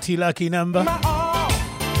got the Artie Lucky number. My all.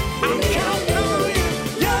 I'm counting on you.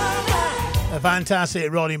 You're A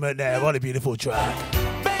fantastic Ronnie McNair. What a beautiful track.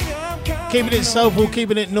 my baby. I'm counting Keeping it soulful,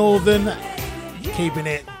 keeping it northern, keeping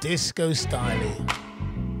it disco styly.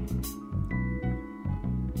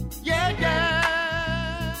 Yeah,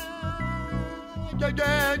 yeah. Yeah,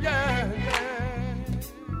 yeah, yeah, yeah.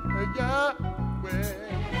 Yeah, well.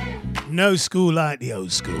 No school like the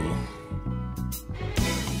old school.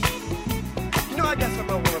 You know, I got something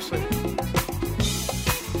I want to say.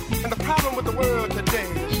 And the problem with the world today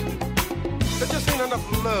is there just ain't enough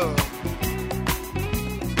love.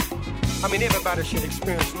 I mean, everybody should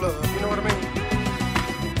experience love. You know what I mean?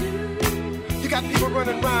 You got people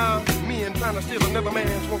running around, men trying to steal another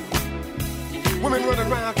man's woman. Women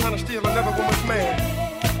running around trying to steal another woman's man.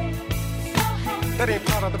 That ain't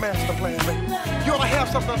part of the master plan, man. You ought to have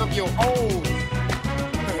something of your own.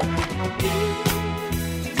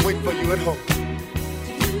 Wait for you at home.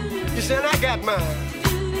 You said I got mine.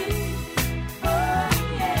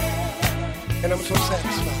 And I'm so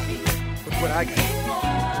satisfied with what I got.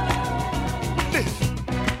 Listen.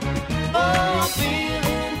 Oh,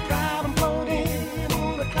 feeling proud and floating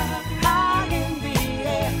on the cloud high in the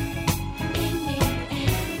air.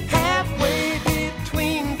 Halfway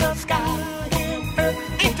between the sky and earth,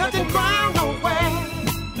 ain't touching ground nowhere.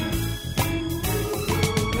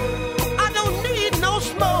 I don't need no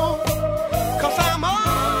smoke, 'cause I'm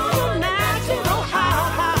all natural high.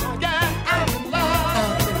 Yeah, I'm in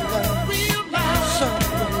love, real love,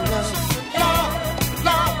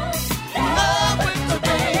 love with you,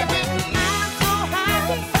 baby. I'm so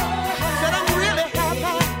happy, said I'm really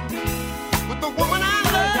happy with the woman I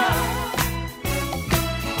love.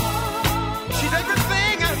 She's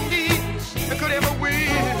everything I need and could ever wish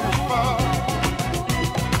for.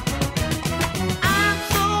 I'm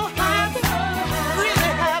so happy,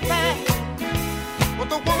 really happy with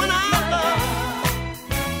the woman I love.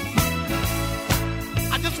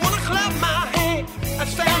 I just want to clap my hands and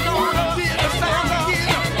stand on the field and stand on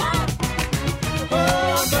the oh,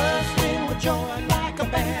 bursting with joy like a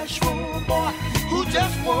bashful boy who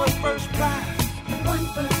just won first prize.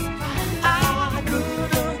 I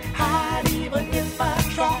couldn't hide even if I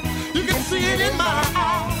tried. You can see it in my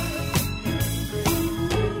eyes.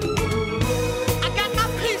 I got my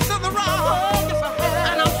piece of the road,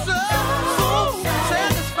 and I'm so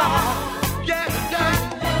satisfied. Yeah, yeah.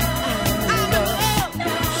 I'm in love,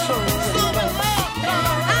 so in love.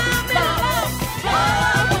 I'm in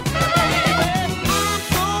love, baby. I'm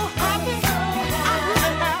so happy, I'm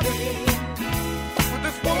really happy with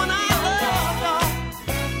this woman I love.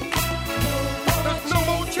 There's no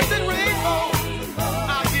more chicken rainbow.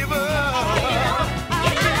 I give up. I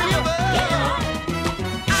give up.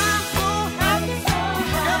 I'm so happy,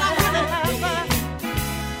 and I'm really happy.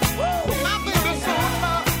 Woo, my baby's so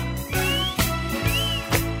tough.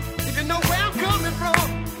 If you know where I'm coming from,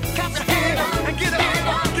 clap your hands and get on in.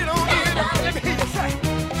 Let me hear you say,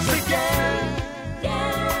 yeah, yeah,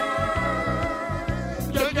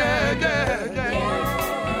 yeah, yeah, yeah.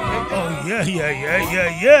 Oh, yeah, yeah, yeah, yeah,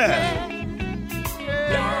 yeah.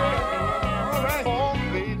 All right, oh,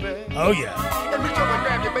 baby. Oh, yeah. And reach over and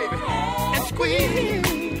grab your baby and squeeze.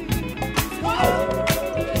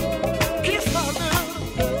 Kiss her, girl.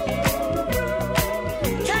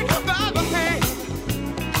 Take her by the hand.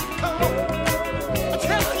 Come on. I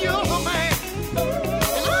tell her you're her man.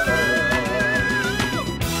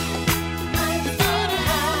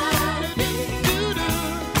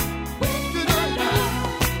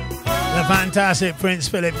 The fantastic Prince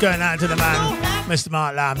Philip going out to the man, Mr.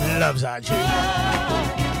 Mark Lamb. Loves that tune.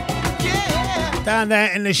 Down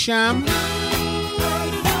there in the Sham.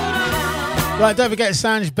 Right, don't forget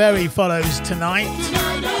Sanj Berry follows tonight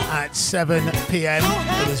at 7 p.m.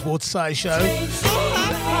 for this Waterside show.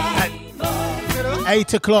 At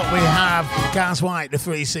 8 o'clock we have Gas White, the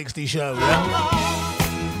 360 show. Yeah?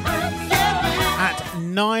 At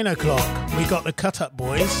 9 o'clock we got the Cut Up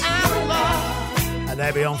Boys. And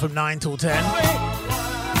they'll be on from 9 till 10.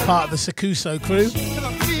 Part of the Sakuso crew.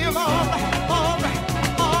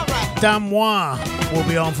 Damois will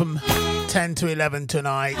be on from 10 to 11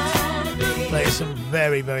 tonight. Play some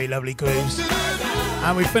very, very lovely grooves.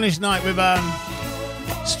 And we finish night with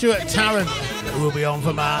Stuart Tarrant, who will be on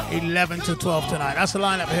from 11 to 12 tonight. That's the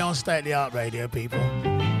lineup here on State of the Art Radio, people.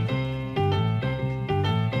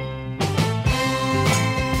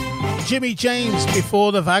 Jimmy James,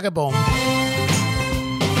 Before the Vagabond.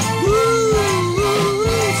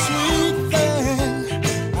 Sweet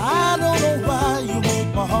thing, I don't know why you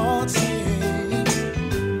make my heart sing,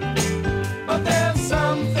 but there's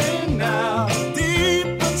something now deep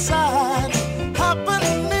inside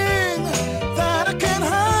happening that I can't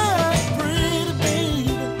hide. Pretty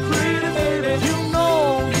baby, you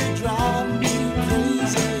know you drive me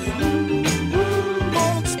crazy.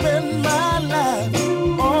 Won't spend my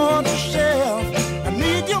life on a shelf. I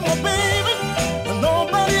need you, my baby, and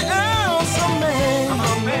nobody else. A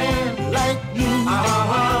man like you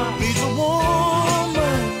needs a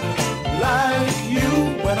woman like you.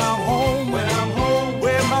 When I'm home,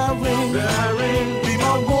 wear my ring, be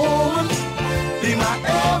my woman, be my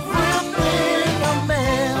everything. A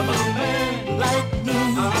man like me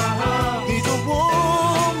needs a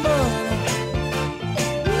woman.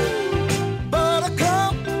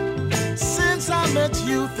 Buttercup, since I met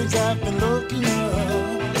you, things have been looking up,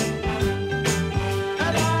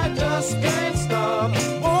 and I just can't stop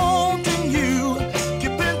wanting you.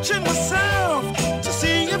 Keep pinching myself to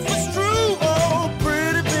see if it's true. Oh,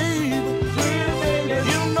 pretty baby,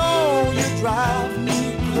 you know you drive me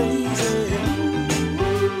crazy.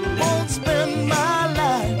 Won't spend my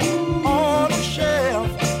life on a shelf.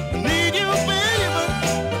 I need you, baby,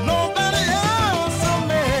 but nobody else. A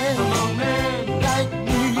man like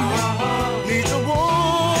me needs a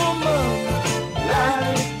woman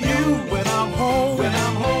like you. When I'm home,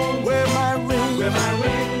 wear my ring,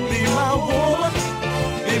 be my woman,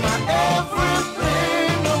 be my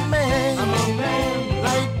everything. A man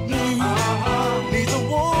like me needs a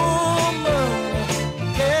woman.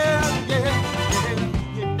 Yeah, yeah,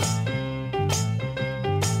 yeah.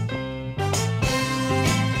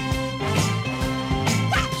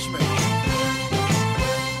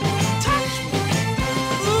 Touch me,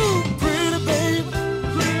 ooh, pretty baby,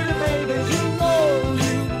 you know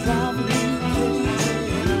you drive me crazy.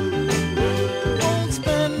 Won't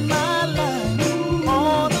spend my life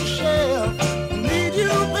on a shelf. I need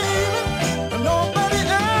you, baby, and nobody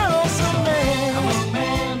else. A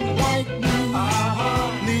man like me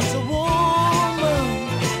needs a woman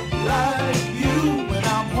like you. When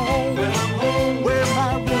I'm home, wear my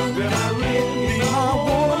ring, be my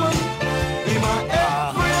woman, be my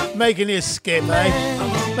everything. Making you skip, eh?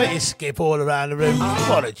 Make you skip all around the room.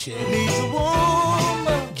 What a tune. Needs a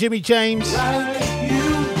woman Jimmy James, like you.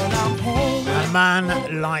 When I'm home, A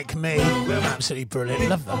Man Like Me. Absolutely brilliant.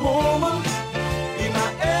 Love that. woman, be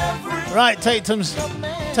my everything. Right, take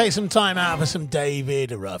some time out for some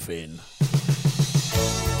David Ruffin.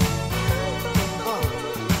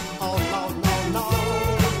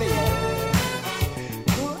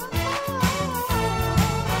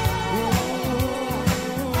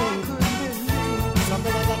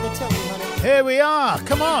 Here we are.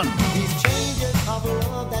 Come on. These changes of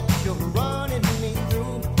love that you're running me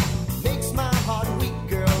through makes my heart weak,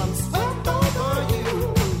 girl. I'm swept over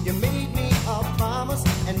you. You made me a promise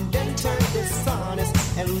and then turned dishonest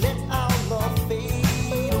and let our love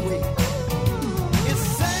fade away. It's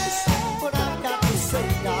sad, but I've got to say,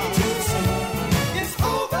 God, it's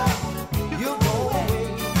over. You're going away,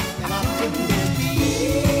 and I couldn't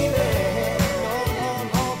believe it.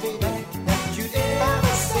 Oh, baby, that you'd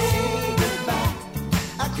ever say goodbye.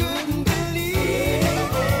 I couldn't believe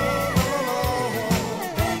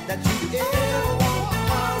that you ever walk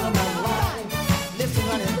out of my life. Listen,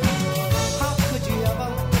 honey, how could you ever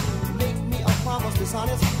make me a promise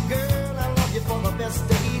dishonest? Girl, I love you for the best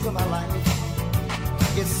days of my life.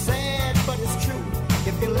 It's sad, but it's true.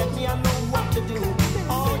 If you let me, I know what to do.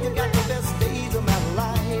 Oh, you got the best days of my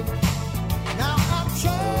life. Now I'm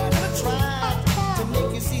trying to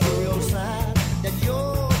make you see the real side, that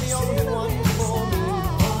you're the only one for me.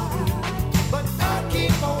 But I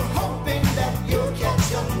keep on hoping that you'll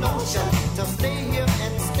catch a notion to stay here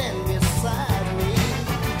and stand beside me.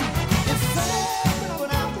 It's sad, but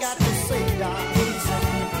I've got to say, darling,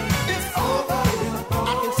 it's over.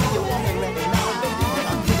 I can see you walking ready now, baby, but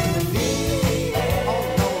I couldn't believe. Oh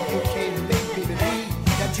no, you can't make me believe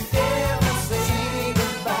that you ever say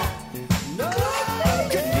goodbye. No, I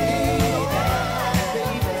couldn't believe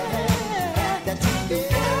baby, that you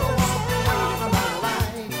ever walk out of my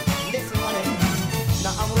life. Listen, honey,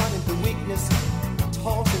 now I'm running through weakness,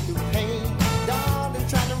 tossing through pain, darling,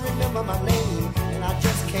 trying to remember my name, and I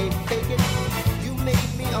just can't fake it. You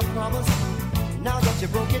made me a promise, now that you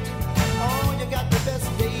broke it, Oh, you got the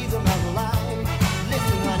best days of my life.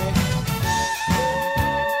 Listen, honey.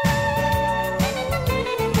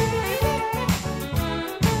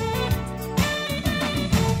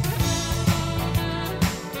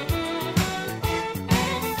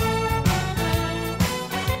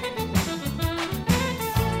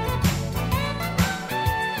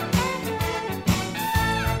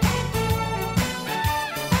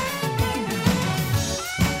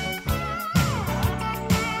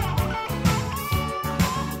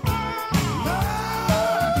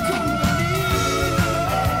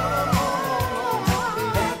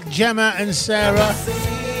 Gemma and Sarah,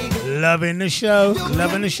 loving the show,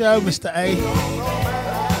 Mr. A.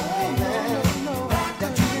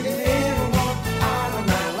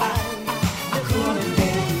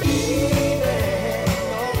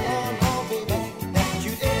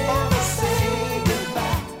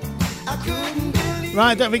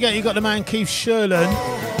 Right, don't forget you got the man Keith Sherlin,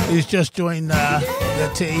 who's just joined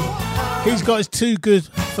the team. He's got his Too Good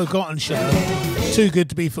Forgotten show, Too Good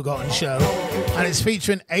to Be Forgotten show, and it's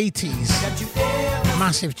featuring 80s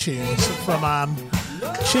massive tunes from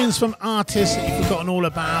artists that you've forgotten all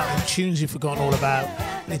about and tunes you've forgotten all about.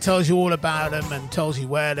 And it tells you all about them and tells you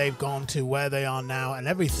where they've gone to, where they are now, and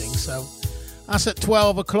everything. So that's at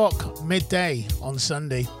 12 o'clock midday on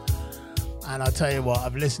Sunday. And I tell you what,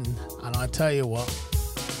 I've listened, and I tell you what,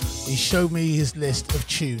 he showed me his list of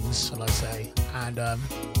tunes, shall I say, and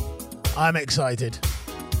I'm excited.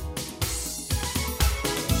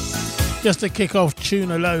 Just to kick off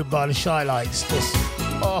Tune Alone by the Shy Lights. Just,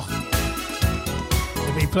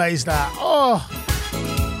 if he plays that,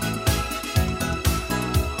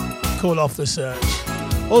 call off the search.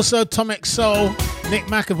 Also, Atomic Soul, Nick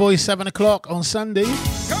McAvoy, 7 o'clock on Sunday.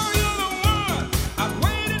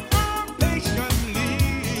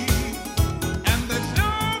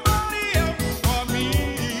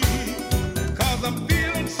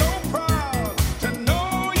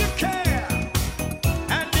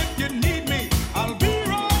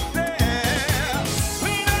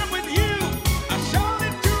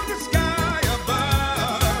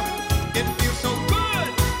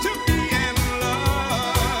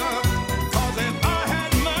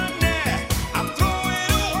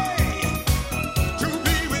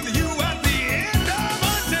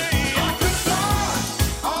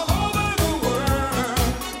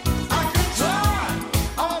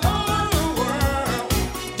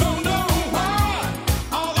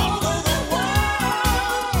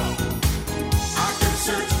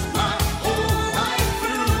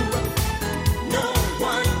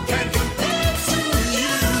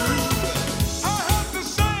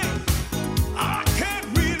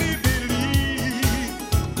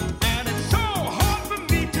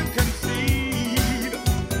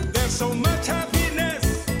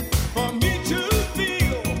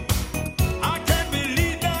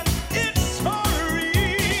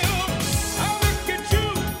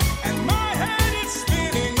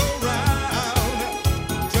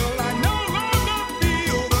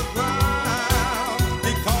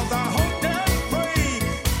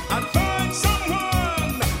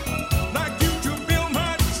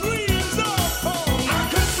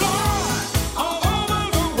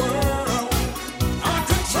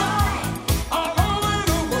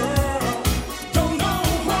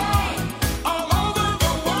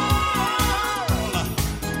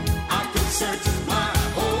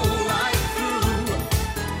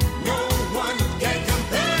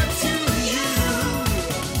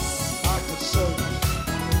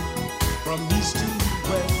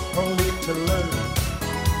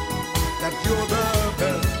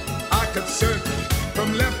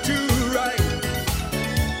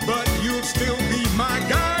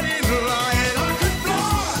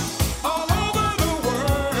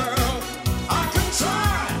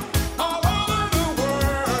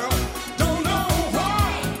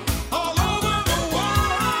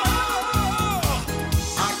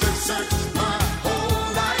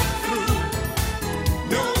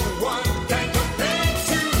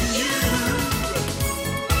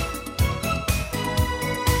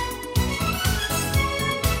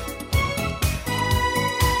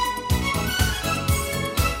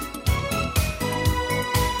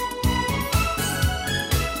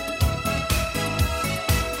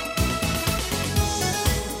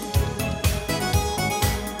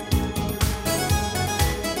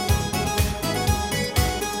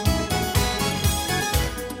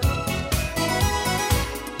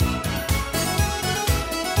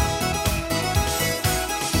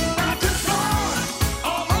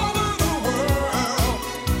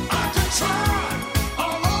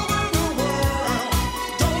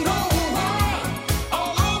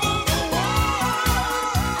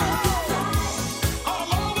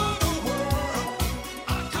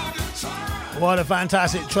 What a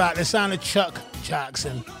fantastic track. The sound of Chuck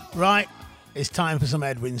Jackson. Right, it's time for some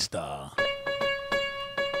Edwin Starr.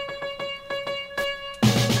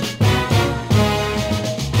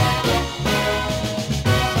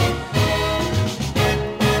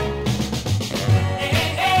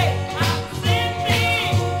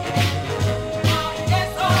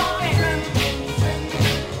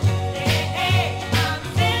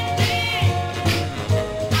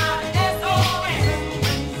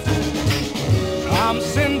 I'm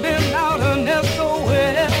sending out an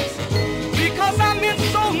SOS because I'm in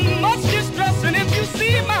so much distress. And if you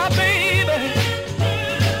see my baby,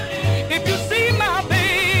 if you see my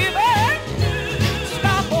baby,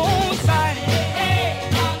 stop on sight.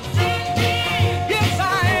 Yes,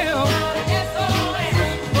 I am.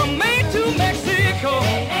 From Maine to Mexico.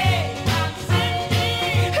 Hey,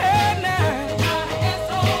 now.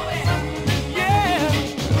 Yeah,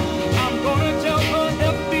 I'm gonna tell the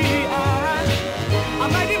FBI. I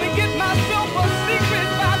might even get myself a secret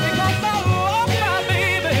spot because I love my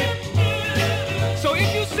baby. So if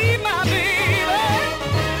you see my baby,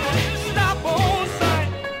 stop on sight.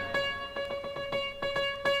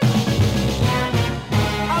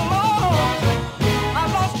 I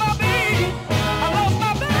lost my baby. I lost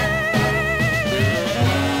my baby.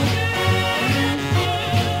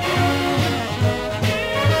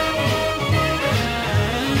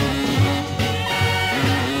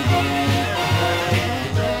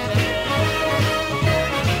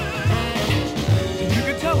 You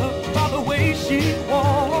can tell her by the way she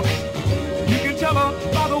walks. You can tell her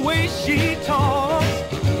by the way she talks.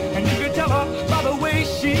 And you can tell her by the way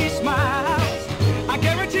she smiles. I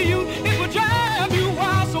guarantee you it will drive you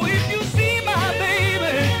wild. So if you see my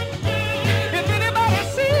baby, if anybody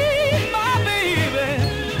sees my baby,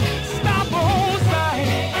 stop on sight.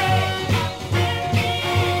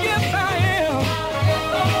 Yes, I am.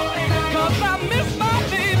 'Cause I miss my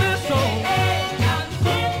baby so. Hey,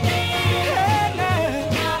 now.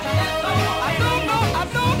 I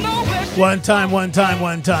don't know where she One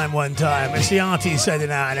time. It's the auntie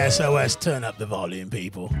sending out an SOS. Turn up the volume,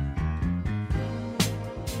 people.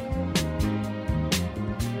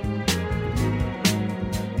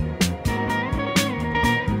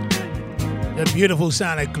 The beautiful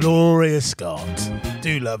sound of Gloria Scott.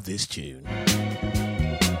 Do love this tune.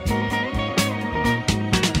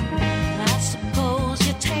 I suppose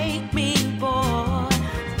you take me, boy,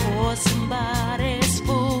 for somebody's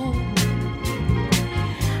fool.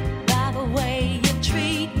 By the way you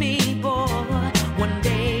treat me, boy, one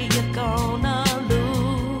day you're gonna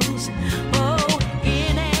lose. Oh,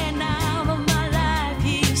 in and out of my life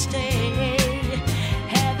you stay,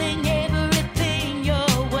 having everything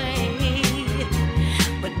your way.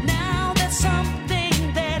 But now there's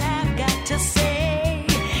something that I've got to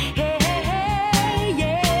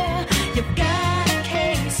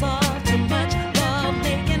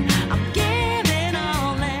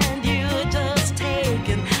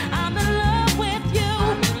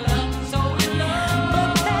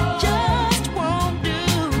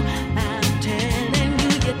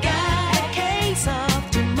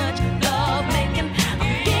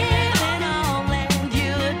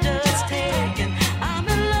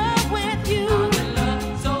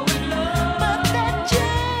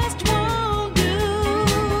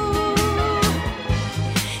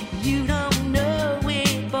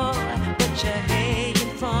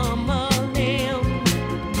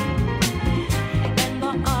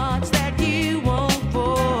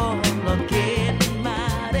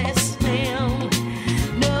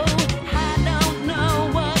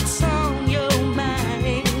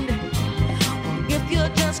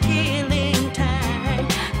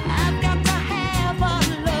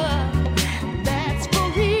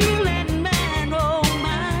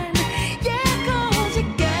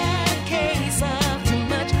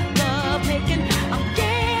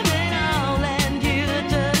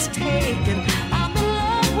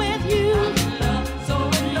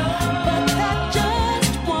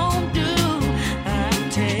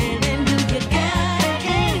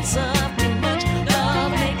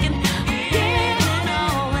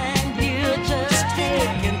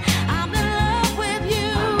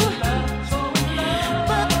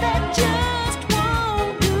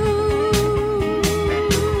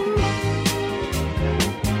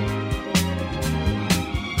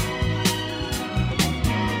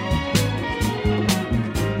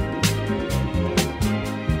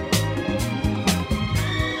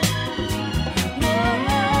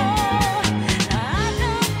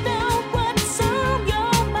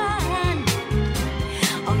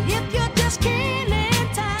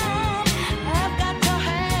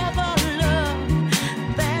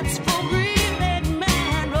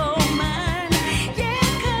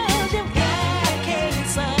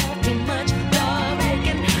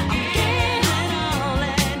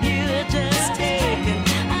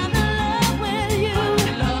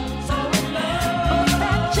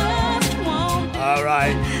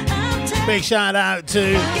Big shout out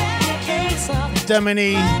to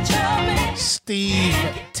Dominique, Steve,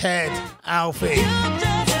 Ted, Alfie.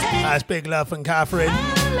 That's big love from Catherine.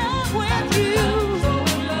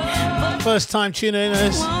 First time tuning in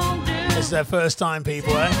us. This is their first time,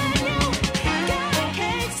 people, eh?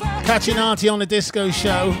 Catching Auntie on the disco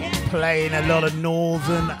show, playing a lot of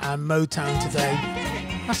Northern and Motown today.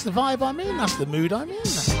 That's the vibe I'm in, that's the mood I'm in.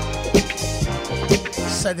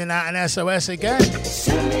 Sending out an SOS again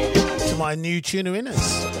to my new tuner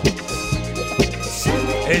inners.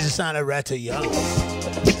 Here's the sound of Retta Young.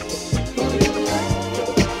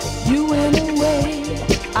 You went away,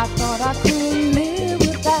 I thought I couldn't live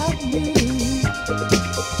without you.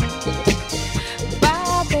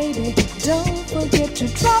 Bye, baby, don't forget to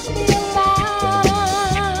drop me a line.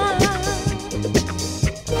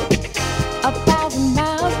 1,000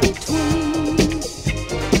 miles between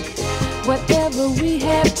whatever we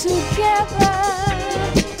have together.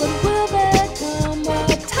 But will there come a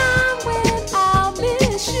time when I'll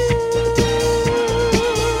miss you?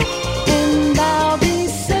 And I'll be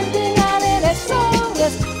sending out an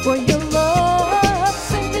SOS for your love.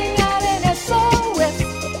 Sending out an SOS.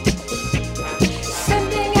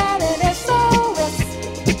 Sending out an SOS.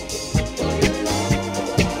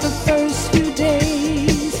 The first few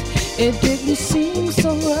days, it didn't seem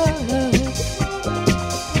so rough.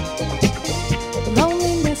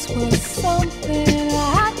 Loneliness was something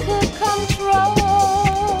I could control.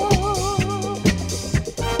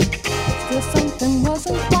 Still something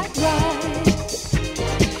wasn't quite right.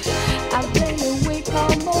 I lay awake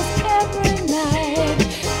almost every night,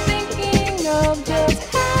 thinking of just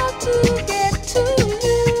how to get to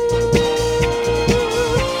you.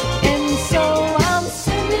 And so I'm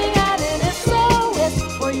sending out an SOS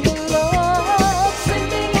for your love.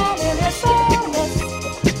 Sending out an SOS.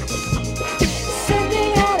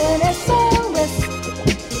 Sending out an SOS.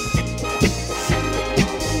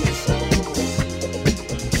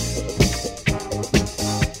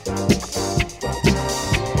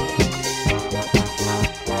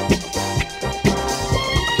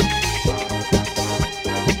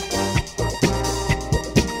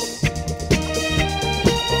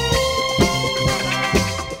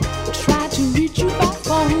 Tried to reach you by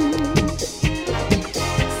phone.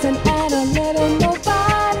 Sent out a letter,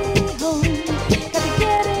 nobody home. Got to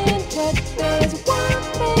get in touch, there's one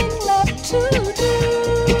thing left to do.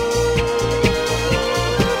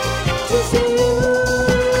 To see you.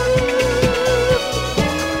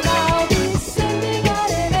 And I'll be sending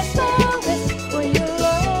out an SOS for your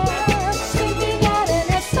love. Sending out an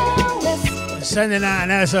SOS. Sending out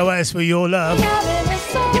an SOS for your love. Out an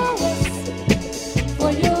SOS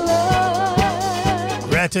for your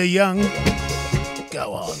love. Retta Young.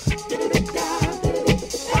 Go on.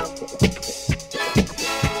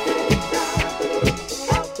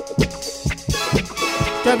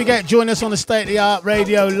 Don't forget, join us on the State of the Art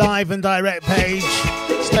Radio live and direct page.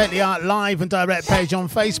 State of the Art live and direct page on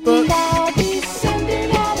Facebook. I'll be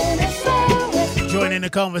sending out an SOS. Join in the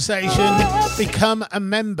conversation. Become a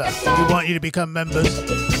member. We want you to become members.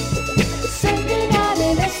 Sending out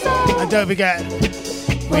an SOS. And don't forget,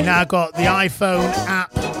 we now got the iPhone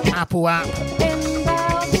app, Apple app. And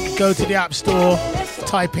I'll be Go to the App Store,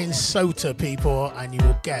 type in SOTA, people, and you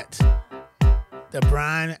will get the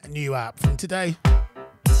brand new app from today.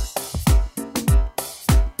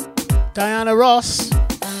 Diana Ross.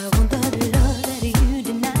 I want that love that you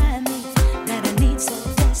deny me, that I need so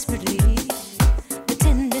desperately. The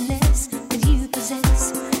tenderness that you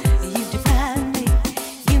possess, you deprive me.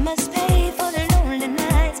 You must pay for the lonely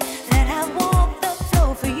nights that I walk the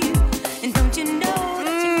floor for you. And don't you know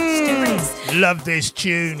that you used to race Love this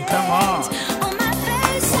tune. Come on. on my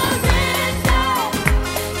face? Surrender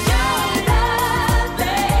your love,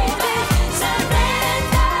 baby.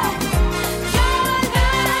 Surrender your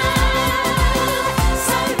love.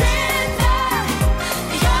 Surrender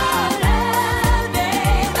your love,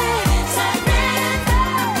 baby. Surrender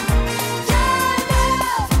your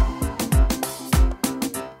love.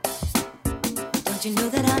 Don't you know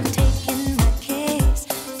that I'm taking my case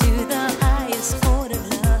to the highest court of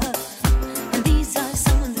love? And these are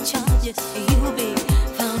some of the charges you'll be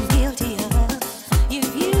found guilty of.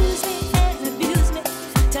 You've used me and abused me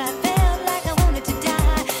till I felt like I wanted to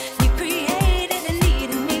die. You created a need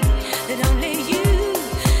in me that only you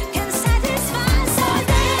can satisfy.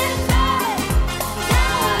 Surrender your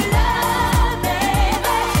love,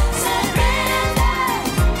 baby. Surrender your love.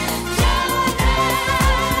 Surrender your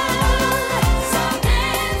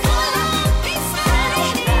love.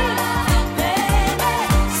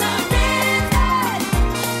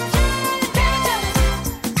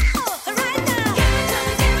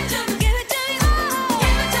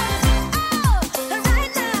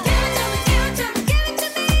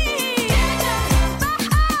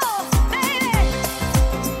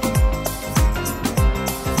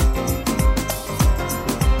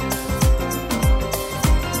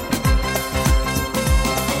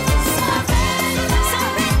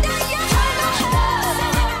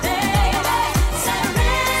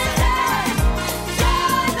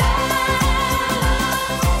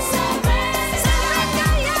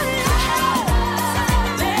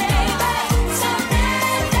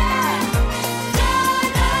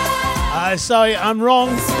 Sorry, I'm wrong.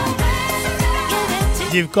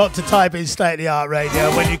 You've got to type in State of the Art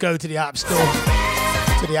Radio when you go to the App Store,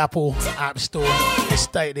 to the Apple App Store. It's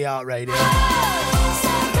State of the Art Radio.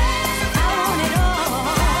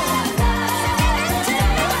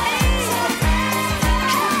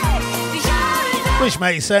 Which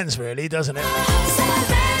makes sense, really, doesn't it?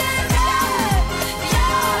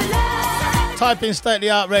 Type in State of the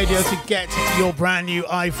Art Radio to get your brand new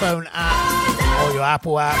iPhone app or your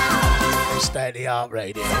Apple app. State of the Art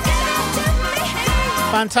Radio.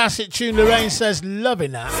 Fantastic tune. Lorraine says,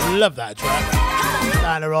 loving that. Love that track.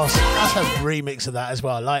 Diana Ross. That's a remix of that as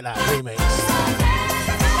well. I like that remix.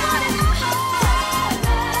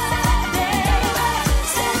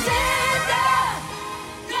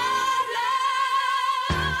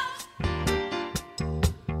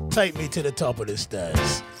 Take me to the top of the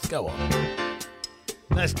stairs. Go on.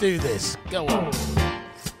 Let's do this. Go on.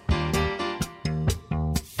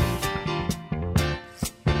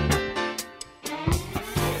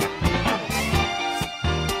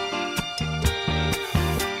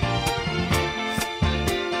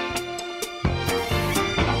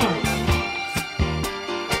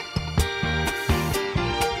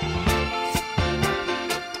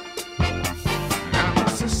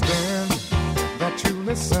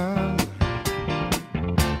 Listen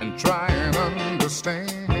and try and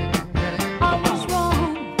understand. I was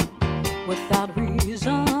wrong without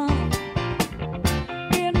reason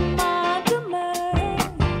in my demands.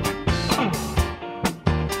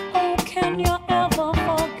 Oh, can you ever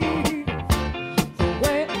forgive the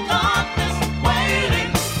way darkness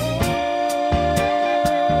waiting?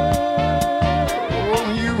 Oh,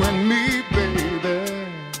 you and me, baby.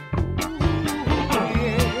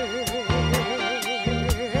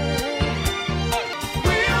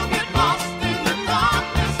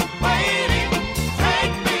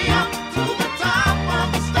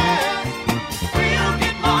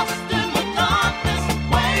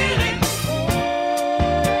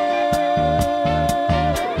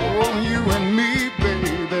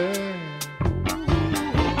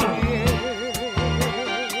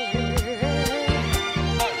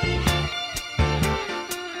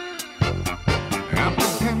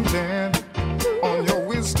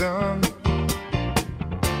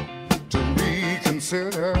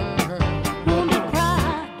 Wounded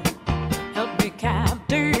pride held me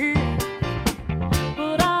captive,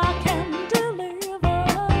 but I can deliver.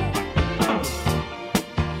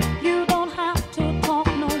 You don't have to talk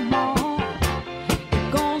no more.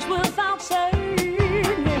 It goes without saying.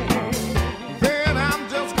 Then I'm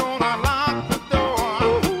just gonna lock the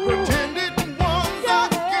door. Pretend it was a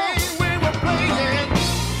game we were playing.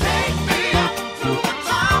 Take me up to the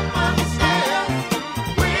top of the stairs.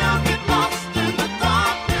 We'll get lost in the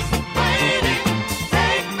darkness waiting.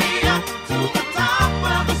 Take me up to the top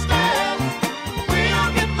of the stairs.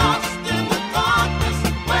 We'll get lost in the darkness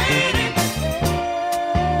waiting.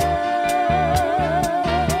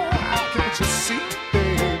 Can't you see,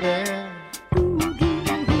 baby?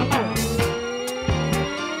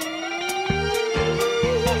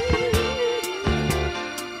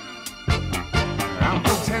 I'm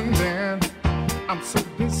pretending I'm so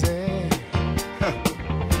busy,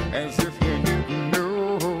 as if you didn't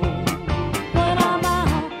know. When I'm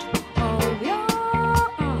out of your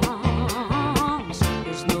arms,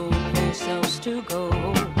 there's no place else to go.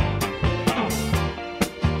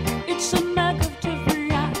 It's a negative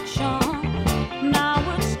reaction. Now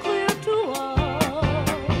it's clear to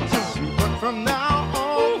us. But from now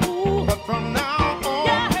on,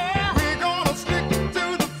 we're gonna stick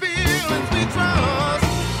to the feelings we trust.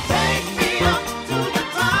 Take me up to the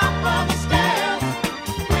top of the stairs.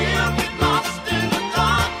 We'll get lost in the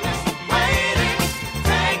darkness waiting.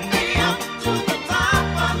 Take me up to the top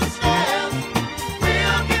of the stairs.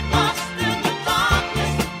 We'll get lost in the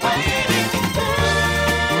darkness waiting.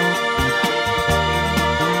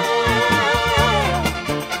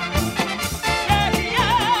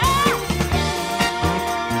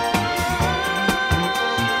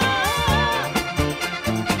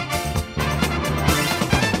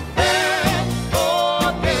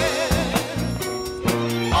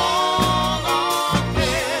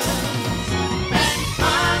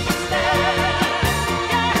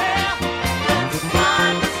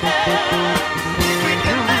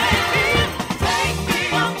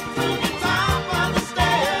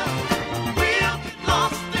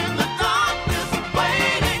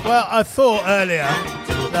 Well, I thought earlier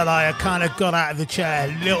that I had kind of got out of the chair a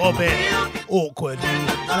little bit awkward,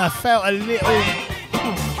 and I felt a little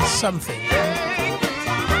something.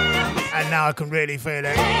 And now I can really feel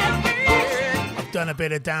it. I've done a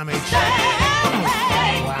bit of damage.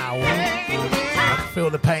 Wow. I feel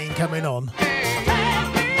the pain coming on.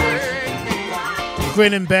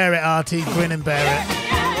 Grin and bear it, Artie. Grin and bear it.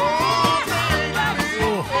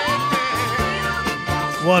 Ooh.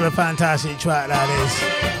 What a fantastic track that is.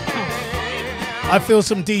 I feel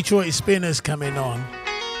some Detroit Spinners coming on.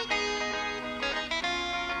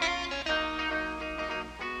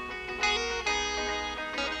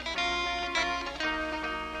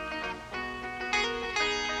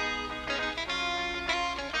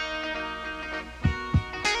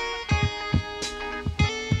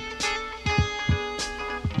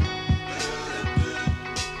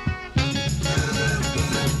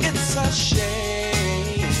 It's a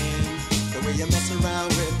shame the way you mess around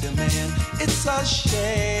with your man. It's a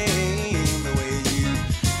shame the way you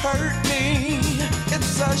hurt me.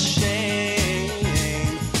 It's a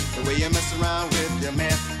shame the way you mess around with your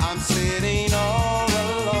man. I'm sitting all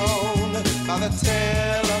alone by the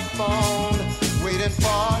telephone, waiting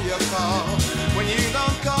for your call. When you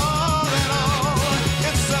don't call at all,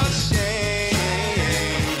 it's a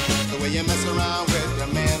shame the way you mess around with your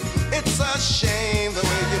man. It's a shame the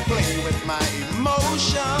way you play with my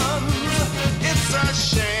emotions. It's a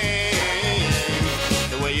shame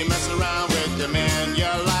the way you mess around with your man.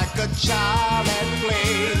 You're like a child at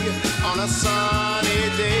play on a sunny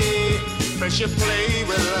day. First you play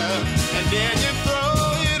with her and then you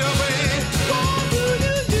throw it away. Why do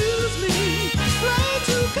you use me? Try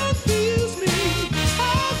to confuse me.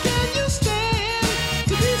 How can you stand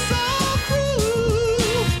to be so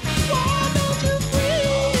cruel? Why don't you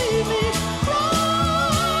free me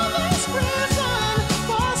from this prison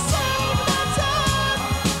for some time?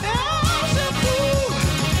 As a fool,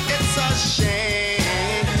 it's a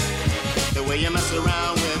shame the way you mess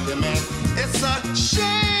around with the man. It's a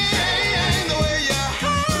shame the way you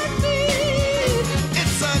hurt me.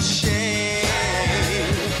 It's a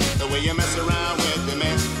shame the way you mess around with the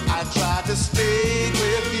man. I tried to stay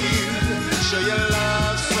with you, show your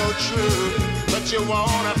love so true, but you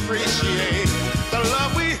won't appreciate the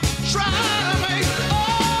love we try to make.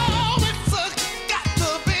 Oh, it's got to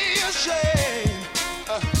be a shame.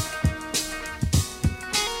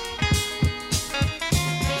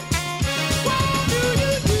 Why do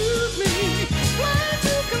you use me? Try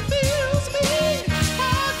to confuse me.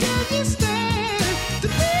 How can you stand to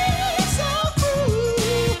be so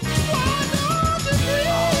cruel? Why don't you free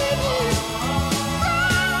me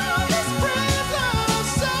from this prison?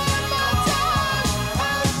 Save my time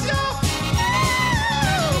as your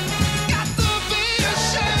got to be a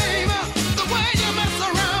shame the way you mess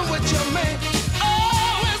around with your man.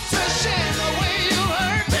 Oh, it's a shame the way you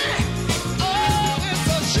hurt me. Oh, it's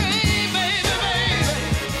a shame, baby, baby,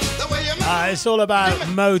 the way you mess It's all about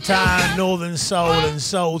Motown, Northern Soul and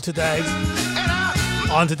Soul today.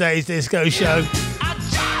 On today's disco show,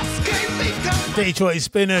 Detroit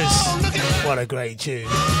Spinners. What a great tune.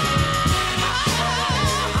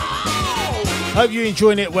 Hope you're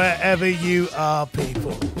enjoying it wherever you are,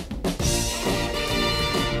 people.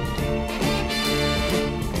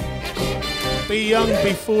 Be young,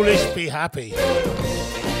 be foolish, be happy.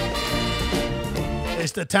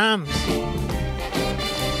 It's the Tams.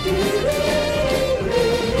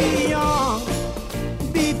 Be young,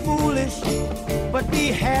 be foolish, but be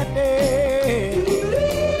happy.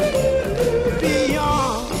 Be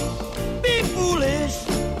young, be foolish,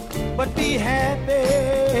 but be happy.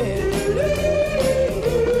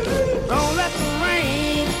 Don't let the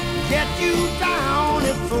rain get you down,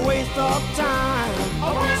 it's a waste of time.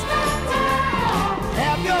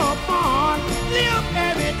 Have your fun, live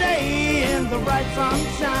every day in the bright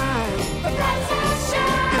sunshine.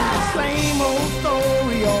 It's the same old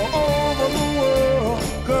story all over the world.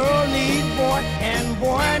 Girl needs boy and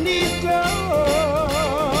boy needs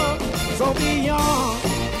girl. So be young,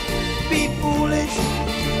 be foolish,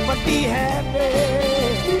 but be happy.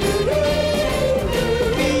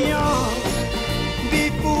 Be young, be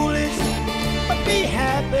foolish, but be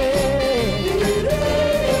happy.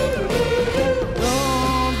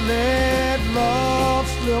 Don't let love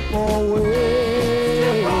slip away.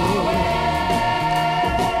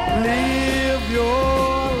 Live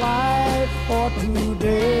your life for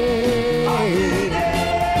today.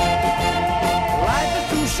 Life is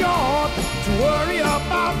too short to worry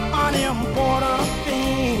about unimportant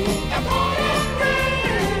things.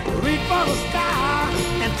 Reach for the sky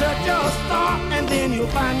and touch your star, and then you'll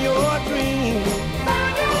find your dream.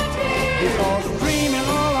 Because dreaming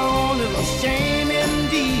alone is a shame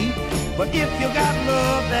indeed. But if you got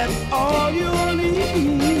love, that's all you'll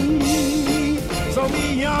need. So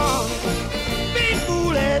be young, be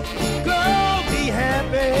foolish, girl, be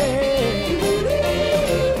happy.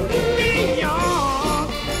 Be young,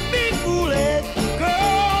 be foolish,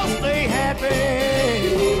 girl, stay happy.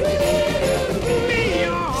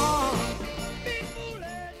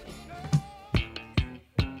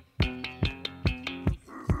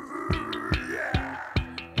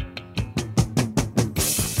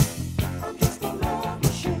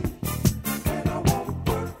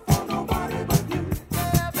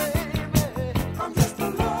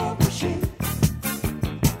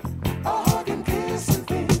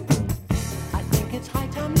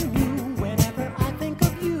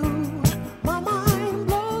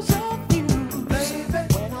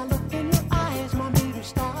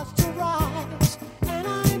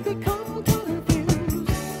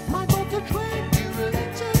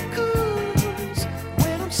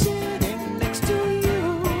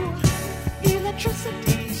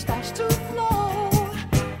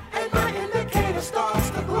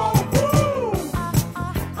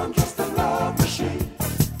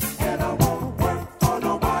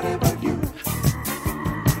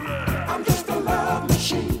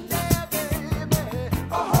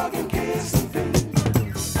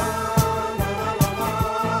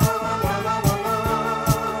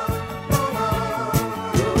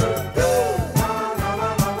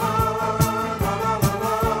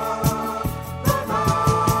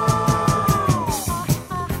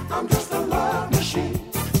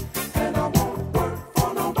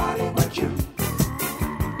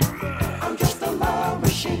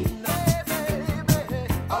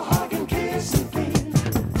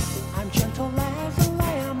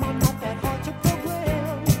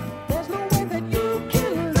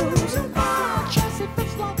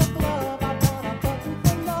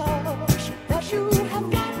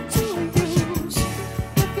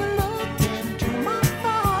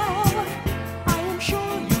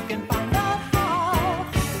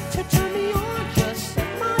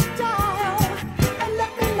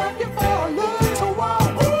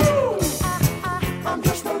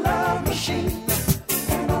 machine.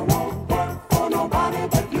 And I won't work for nobody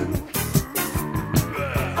but you.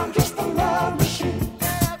 I'm just a love machine.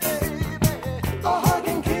 A hug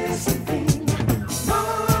and kiss and thing. La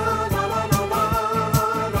la la la la la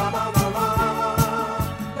la la la la la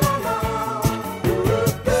la. Do do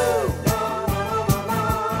la la la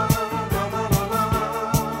la la la la la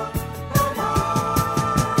la.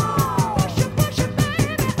 Push it,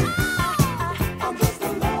 baby. I'm just a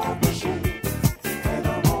love machine, and I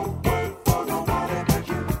won't work for nobody but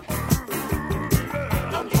you.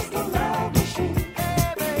 I'm just a love machine,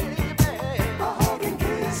 a hug and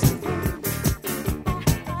kiss and thing.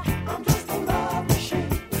 I'm just a love machine.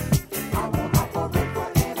 I won't operate for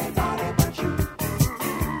anybody but you.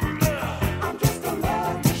 I'm just a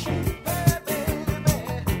love machine,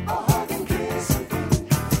 a hug and kiss and thing.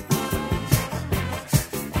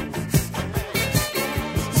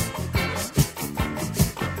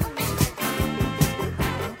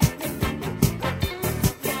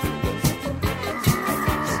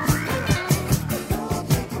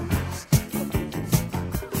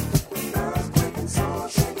 Earthquake and soul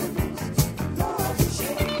shaking, love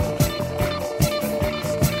machine.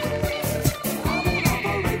 I won't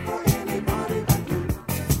operate for anybody but you.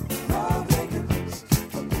 Love making.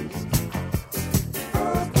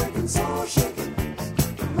 Earthquake and soul shaking,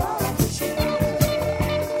 love machine.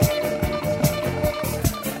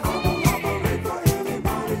 I won't operate for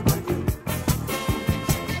anybody but you.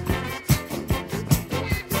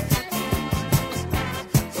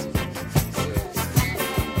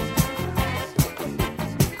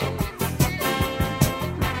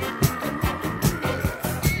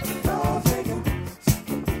 Love making.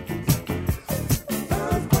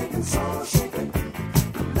 Earthquake and soul shaking, love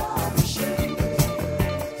machine.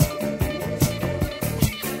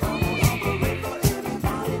 I won't operate for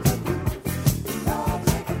anybody but you. Love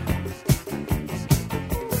making.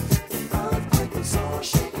 Earthquake and soul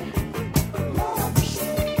shaking, love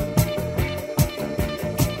machine. I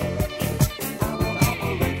won't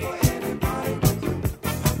operate for anybody but you.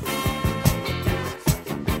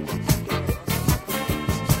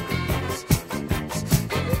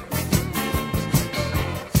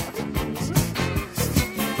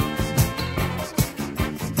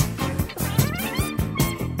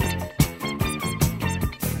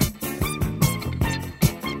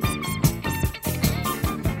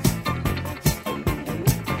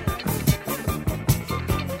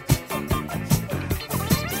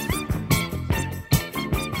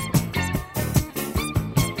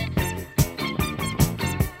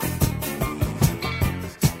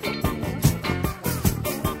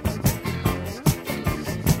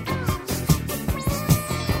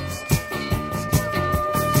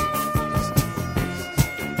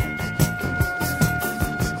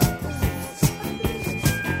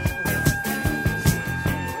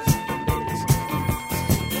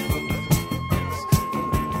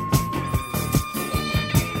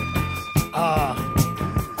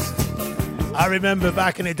 I remember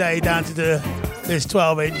back in the day down to this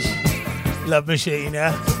 12-inch Love Machine,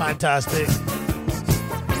 yeah? Fantastic.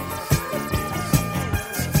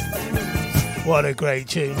 What a great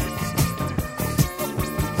tune.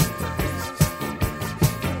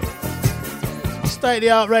 State of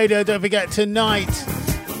the Art Radio, don't forget, tonight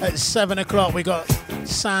at 7 o'clock we got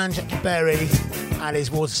Sanj Berry and his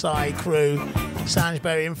Waterside crew. Sanj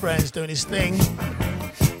Berry and friends doing his thing.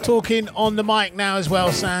 Talking on the mic now as well,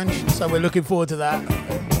 Sanj, so we're looking forward to that.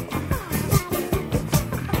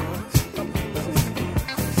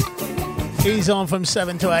 He's on from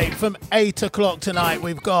 7 to 8. From 8 o'clock tonight,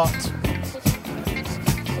 we've got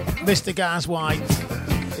Mr. Gaz White,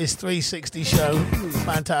 his 360 show.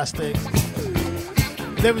 Fantastic.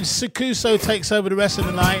 Then Sukuso takes over the rest of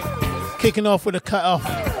the night, kicking off with a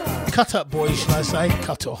cut up boys, should I say?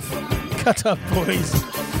 Cut up boys.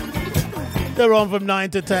 They're on from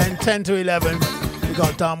 9 to 10, 10 to 11. We've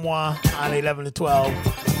got Damois, and 11 to 12.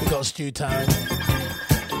 We've got Stu Tarrant.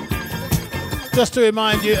 Just to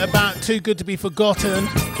remind you about Too Good to Be Forgotten,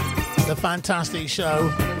 the fantastic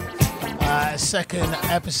show. Second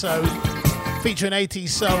episode featuring 80s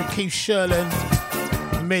Soul, Keith Sherlin,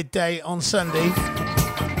 midday on Sunday.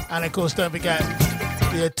 And of course, don't forget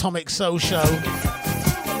the Atomic Soul Show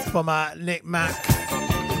from Nick Mack,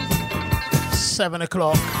 7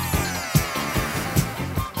 o'clock.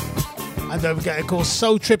 And don't forget, of course,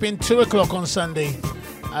 Soul Tripping, 2 o'clock on Sunday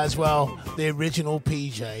as well, the original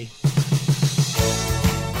PJ.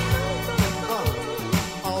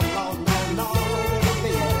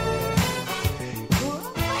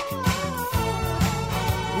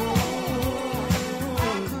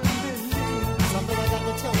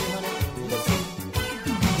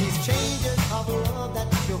 These changes of love that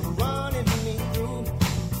you're running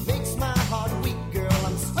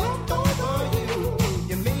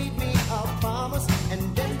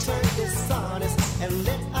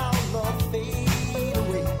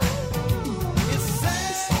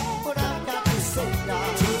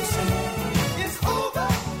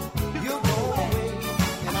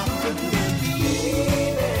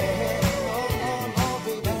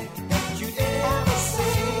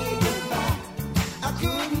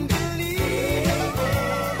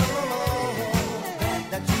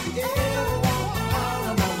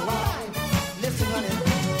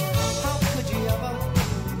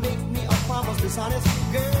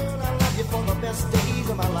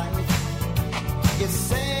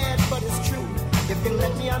can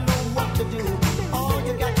let me, I know what to do. Oh,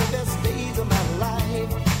 you got the best days of my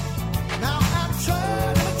life. Now I'm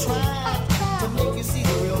trying to make you see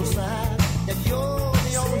the real side, that you're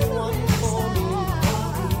the only one for me.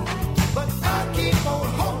 But I keep on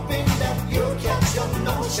hoping that you'll catch your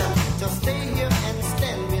notion to stay here and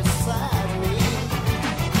stand beside me.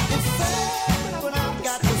 It's sad when I've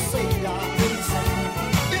got to say, darling,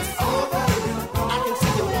 it's over. I can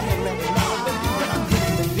see you walking right now, baby, but I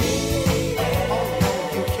couldn't believe. Oh,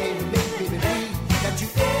 you can't make me believe that you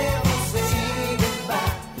ever say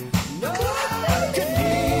goodbye. No, I couldn't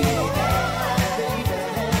believe baby,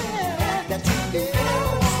 that you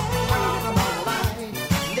ever walked out of my life.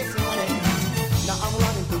 Listen, honey, now I'm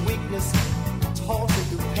running through weakness, tossing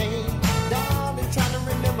through pain, darling, trying to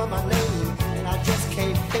remember my name, and I just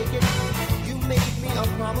can't fake it. You made me a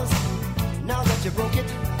promise, now that you broke it,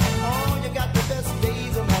 oh, you got the best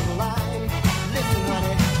days of my life. Listen,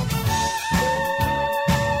 honey.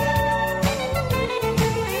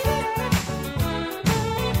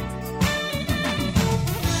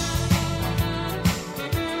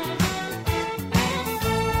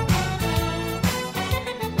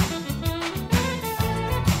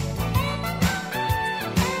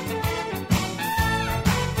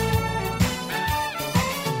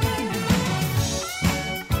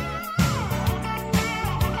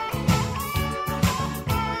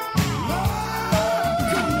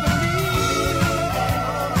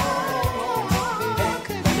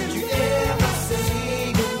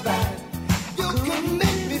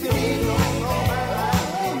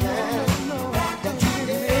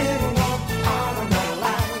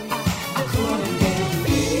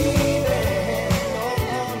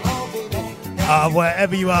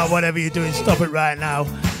 Wherever you are, whatever you're doing, stop it right now.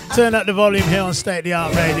 Turn up the volume here on State of the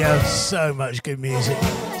Art Radio. So much good music.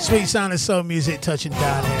 Sweet sound of soul music touching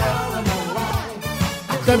down here.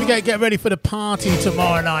 Don't forget, get ready for the party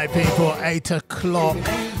tomorrow night, people. 8 o'clock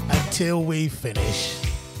until we finish.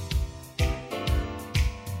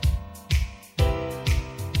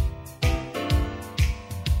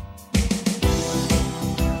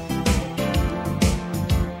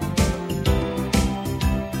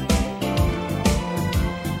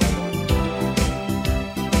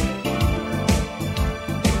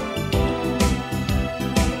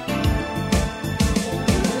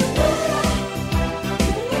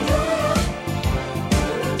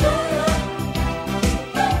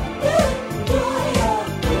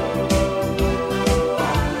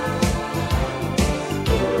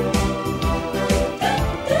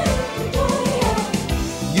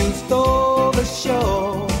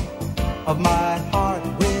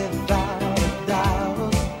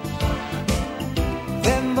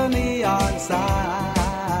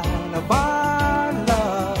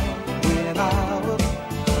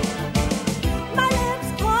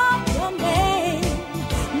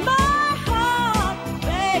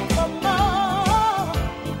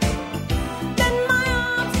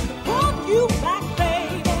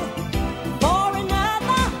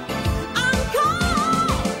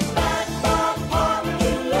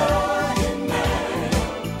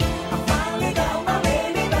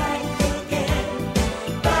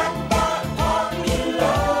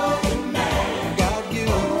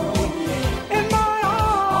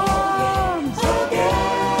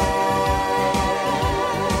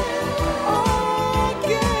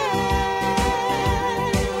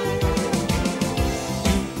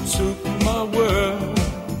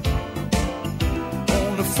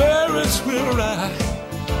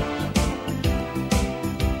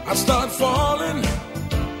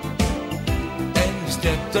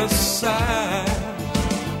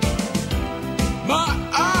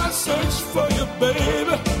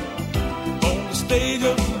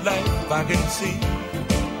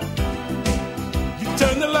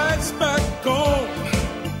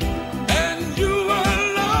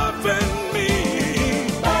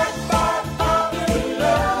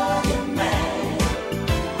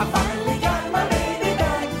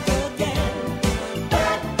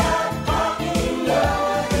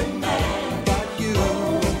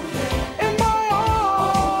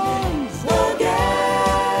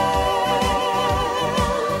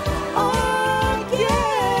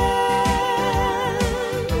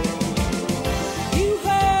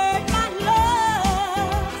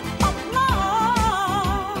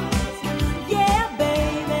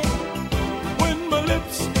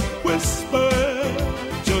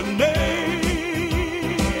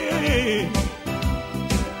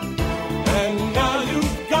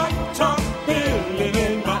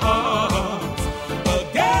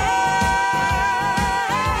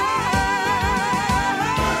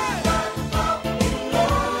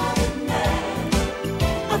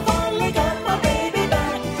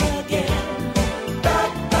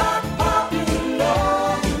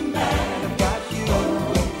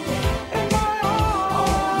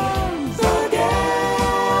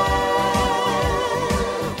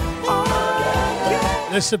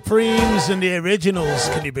 The Supremes and the Originals.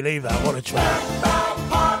 Can you believe that? What a track.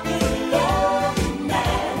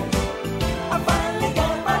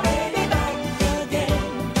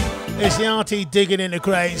 It's the arty digging in the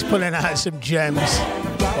crates, pulling out some gems.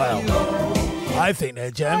 Well, I think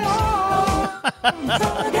they're gems.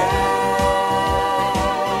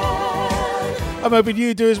 I'm hoping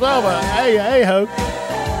you do as well, but hey ho.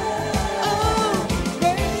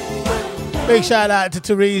 Big shout out to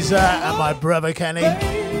Teresa and my brother Kenny.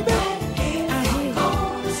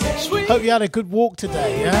 Hope you had a good walk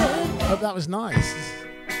today, yeah? Hope that was nice.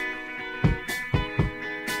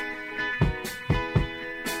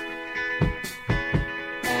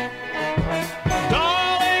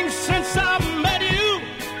 Darling, since I met you,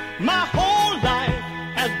 my whole life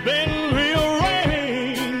has been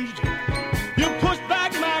rearranged. You pushed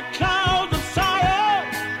back my clouds of sorrow.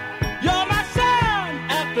 You're my sun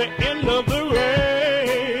at the end of the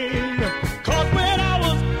rain. 'Cause when I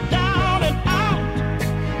was down and out,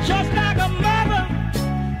 just like a mother,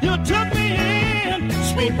 you took me in,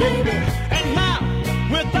 sweet baby. And now,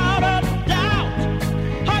 without a doubt,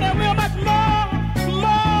 honey, we're much more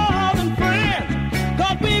than friends.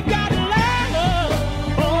 'Cause we've got love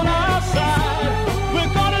on our side.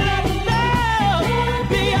 We're gonna let love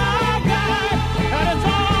be our guide. And it's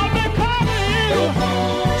all because of you,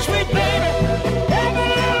 sweet baby. Every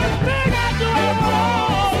little thing I do is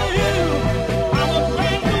for you. I'm a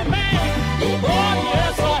brand new man. Oh,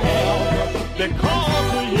 yes, I am.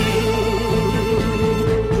 Because of you.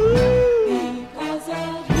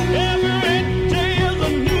 Every day is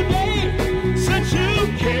a new day since you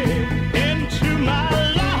came into my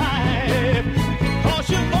life. 'Cause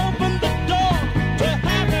you opened the door to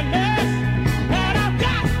happiness, and I've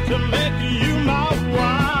got to make you my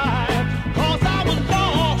wife. 'Cause I was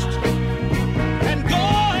lost and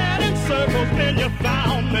going in circles, then you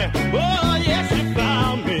found me. Oh, yes, you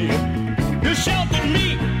found me. You sheltered me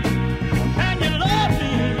and you loved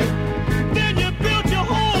me. Then you built your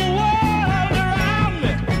whole world around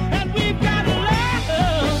me. And we've got love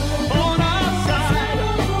on our side.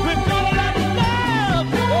 We're gonna let love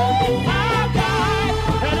be our guide.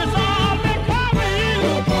 And it's all because of you,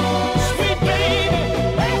 sweet baby.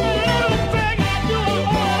 Every little thing I do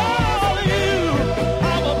is for you.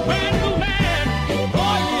 I'm a brand new man.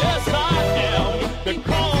 Oh, yes, I am.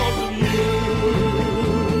 Because of you.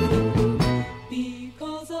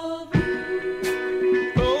 Because of you.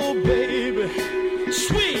 Oh, baby.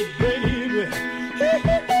 Sweet baby.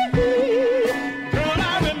 Girl,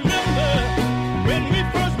 I remember when we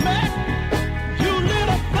first met. You lit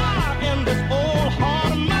a fire in this old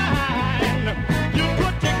heart of mine. You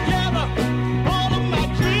put together all of my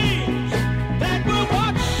dreams that were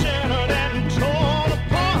once shattered and torn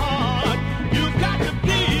apart. You've got to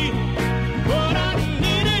be what I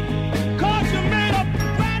needed, 'cause you made a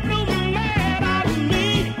brand new man out of me.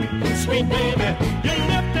 Sweet baby, you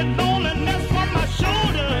lifted loneliness from my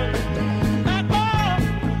shoulders. And oh,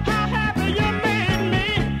 how happy you made me.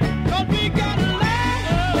 'Cause we got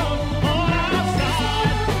love on our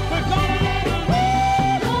side. We're gonna let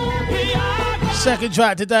love be our guide. Second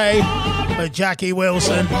track today for Jackie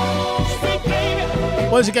Wilson. Sweet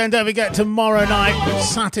baby, Once again, don't forget tomorrow night,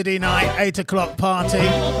 Saturday night, 8 o'clock party.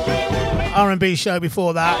 R&B show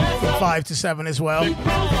before that, 5 to 7 as well.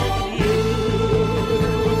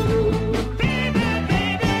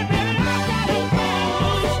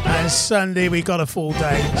 And Sunday we got a full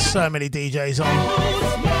day. So many DJs on.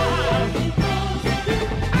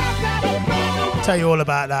 Tell you all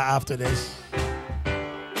about that after this.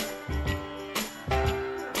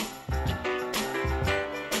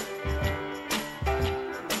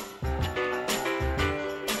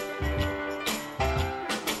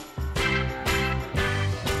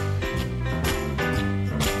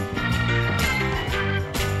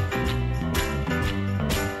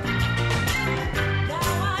 Now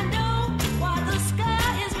I know why the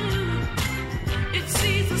sky is blue. It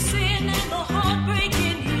sees the sin and the heartbreak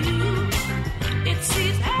in you. It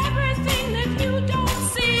sees everything that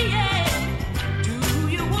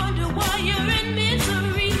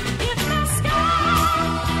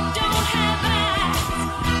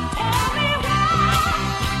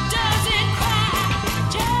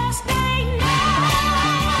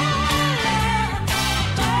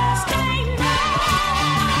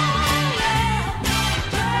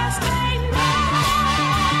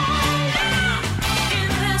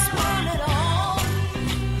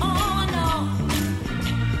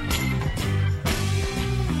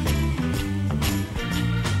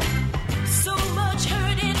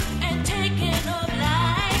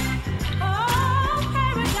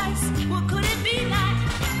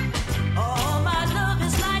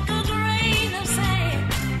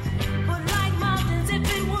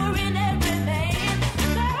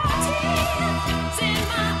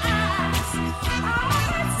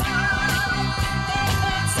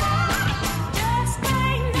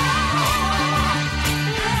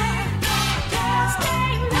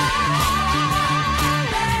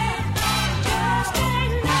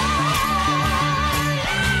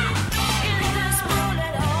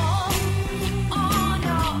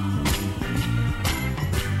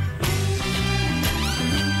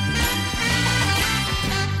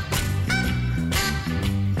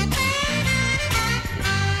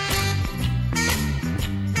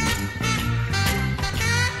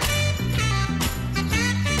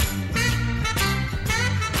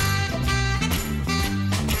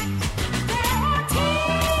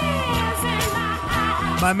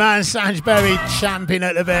My man Sanjberry champing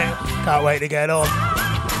at the bit. Can't wait to get on.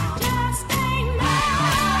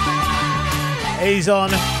 He's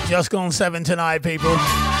on Just Gone 7 tonight, people.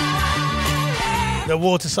 The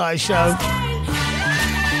Waterside Show.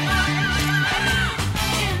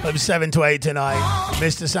 From 7 to 8 tonight.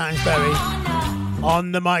 Mr. Sanjberry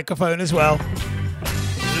on the microphone as well.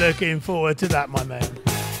 Looking forward to that, my man.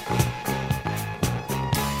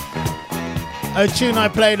 A tune I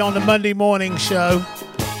played on the Monday morning show.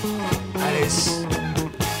 And it's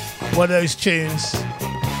one of those tunes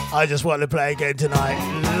I just want to play again tonight.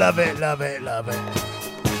 Love it, love it, love it.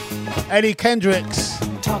 Eddie Kendricks.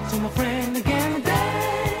 Talk to my friend again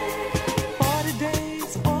today. 40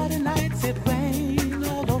 days, 40 nights, it rained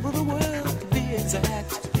all over the world, to be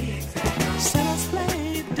exact. Sinners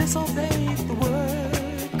played, disobeyed the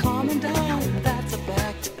word, calming down, that's a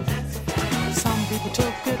fact. Some people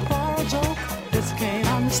took it for a joke, this can't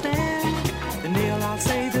understand. The nail I'll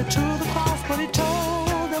say the truth the cross, but he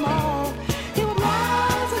told them all he would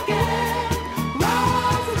rise again,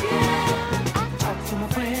 rise again. I talked to my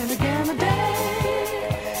friend again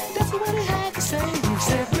today. That's what he had to say. He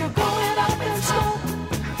said we're going up in smoke,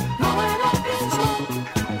 going up in smoke,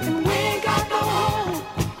 and we ain't got no hope.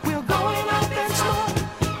 We're going up in smoke,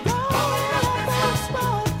 going up in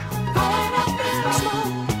smoke, going up in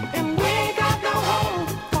smoke, and we ain't got no hope,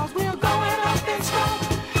 'cause we're going up in smoke.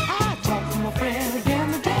 I talked to my friend again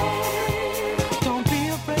today. Don't be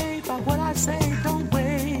afraid by what I say. Don't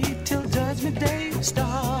wait till Judgment Day.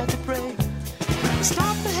 Start to pray.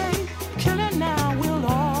 Stop the hate, kill it now. We'll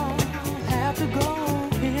all have to go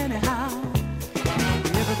anyhow.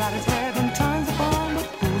 Everybody's having tons of fun, but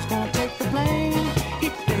who's gonna take the blame?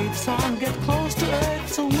 Each day the sun gets close to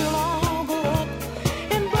earth, so we'll all go up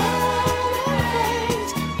in burning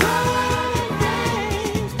flames, burning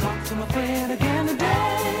flames. Talk to my friend again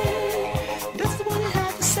today. This is what he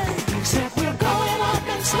had to say. He said we're going up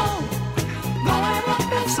in smoke, going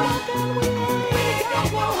up in smoke, and we ain't got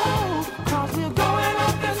no hope, 'cause we're going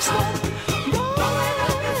up in smoke, going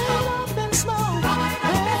up in smoke.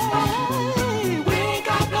 Hey, we ain't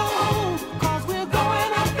got no hope, 'cause we're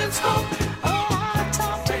going up in smoke. Oh, I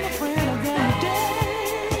talked to my friend again today.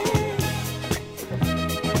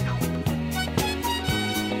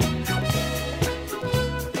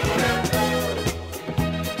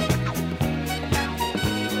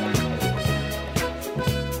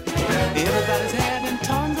 Everybody's having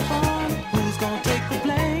tons of fun. Who's gonna take the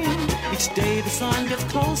blame? Each day the sun gets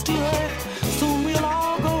close to earth. Soon we'll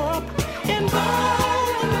all go up in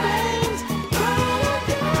burning flames,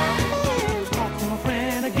 burning flames. Talk to my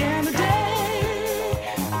friend again today.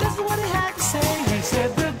 This is what he had to say. He said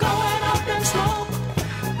we're going up in smoke,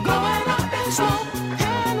 going up in smoke,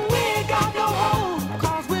 and we ain't got no hope,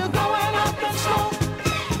 'cause we're going up in smoke,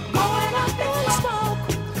 going up in smoke,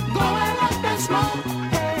 going up in smoke.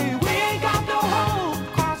 Hey, we ain't got no hope,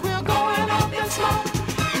 'cause we're going up in smoke,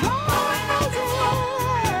 going up in smoke.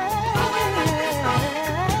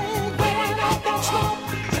 Going up in smoke.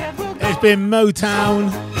 Said we're It's been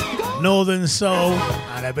Motown, Northern Soul,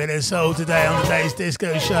 and a bit of soul today on today's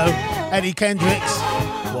disco show. Eddie Kendricks,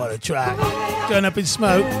 what a track. Going Up in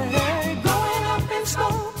Smoke. going up in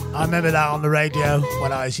smoke. I remember that on the radio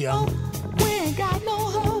when I was young. We ain't got no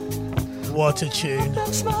hope, What a tune.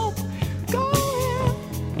 in smoke. Going.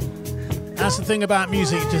 That's the thing about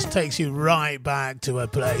music, it just takes you right back to a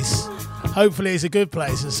place. Hopefully it's a good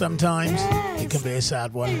place, and sometimes it can be a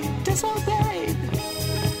sad one. Disobeyed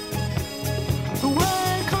the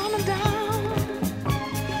word calming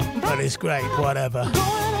down, But it's great, whatever.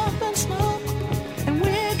 going up in smoke, and we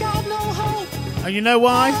ain't got no hope. And you know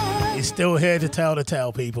why? He's still here to tell the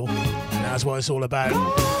tale, people. And that's what it's all about.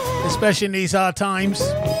 Especially in these hard times.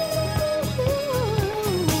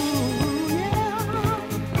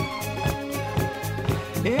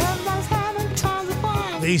 Everybody's having tons of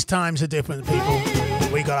fun. These times are different, people.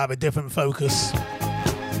 We gotta have a different focus.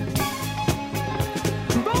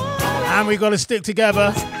 And we gotta stick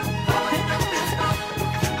together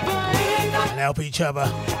and help each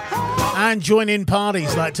other. And join in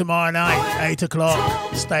parties like tomorrow night, 8 o'clock,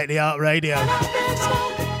 State of the Art Radio.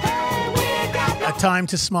 A time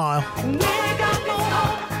to smile.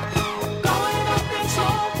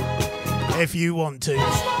 If you want to.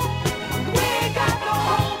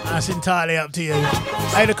 That's entirely up to you.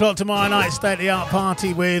 8 o'clock tomorrow night, State of the Art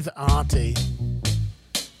party with Artie.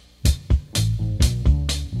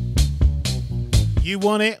 You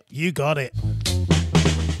want it, you got it.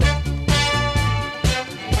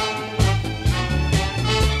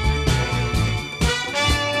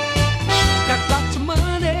 Got lots of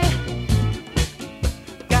money,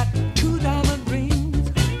 got 2 diamond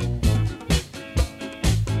rings.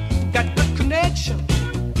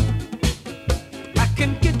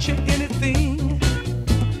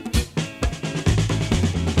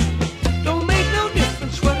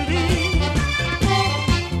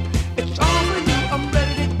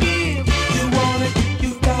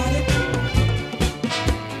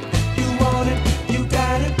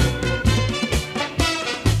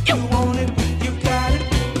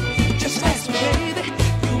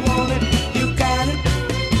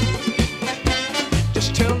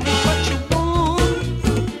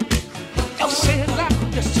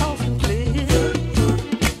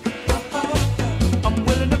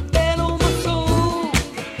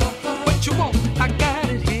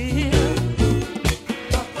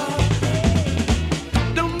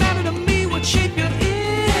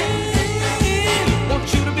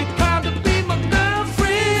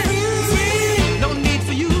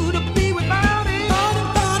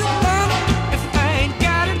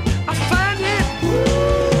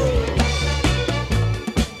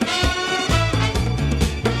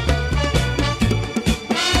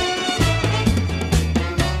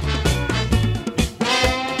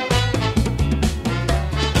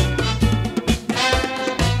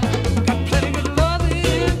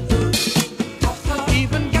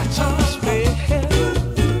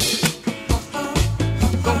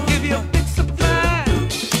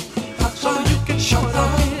 show it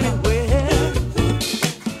off anywhere.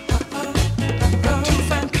 Got 2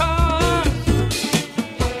 fine cars,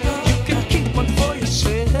 you can keep one for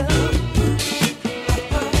yourself.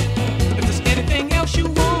 If there's anything else you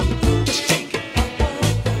want, just take it.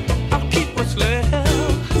 I'll keep what's left.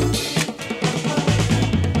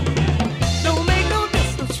 Don't make no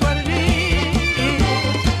difference what it is.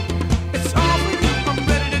 It's all for you. I'm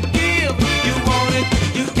ready to give. You want it,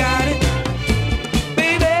 you got it,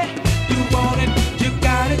 baby. You want it, you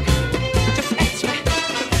got it. Just ask me.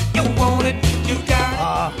 You want it, you got it.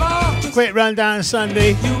 Oh, Quick rundown Sunday.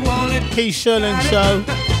 you want it. Keith Sherlin show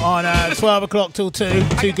on 12 o'clock till 2.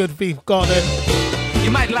 Too good to be forgotten.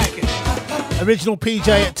 You might like it. Original PJ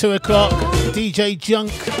at 2 o'clock. DJ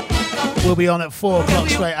Junk will be on at 4 o'clock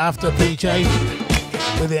straight after PJ.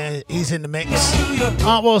 He's in the mix.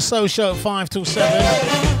 Artwell Soul Show at 5 till 7.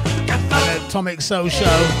 And Atomic Soul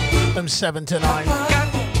Show from 7 to 9.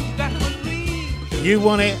 You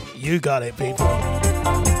want it, you got it, people.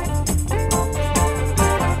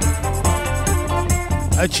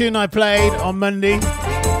 A tune I played on Monday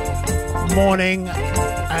morning,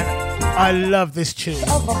 and I love this tune.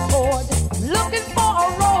 Overboard, looking for a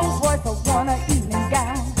Rolls Royce, I want an evening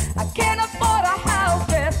gown. I can't afford a house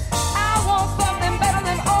dress. I want something better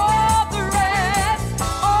than all the rest.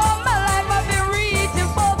 All my life I've been reaching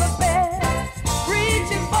for the best,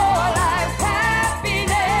 reaching for life's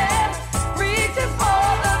happiness, reaching for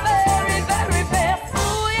the very, very best.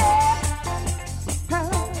 Ooh yeah.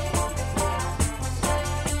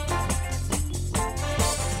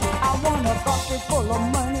 I want a bucket full of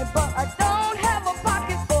money, but I don't have a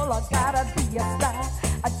pocket full. I gotta be a star.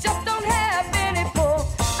 I just don't have any pull.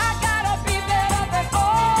 I gotta be better than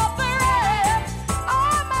all the rest.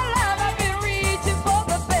 All my life I've been reaching for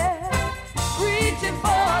the best, reaching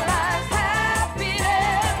for life's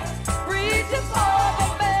happiness, reaching for the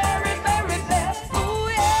very, very best. Ooh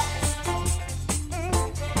yeah.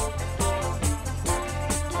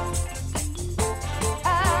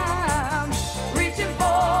 I'm reaching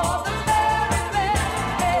for the very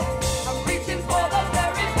best. I'm reaching for the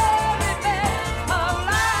very, very best of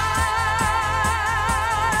life.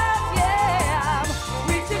 Yeah, I'm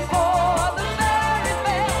reaching for the very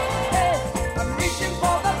best. I'm reaching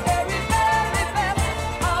for the very, very best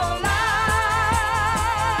of life.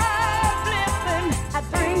 Listen, I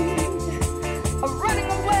dreamed of running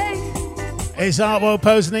away. It's Artwell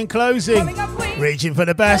posing in closing. Reaching for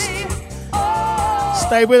the best.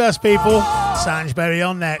 Stay with us, people. Sanjberry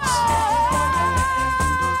on next.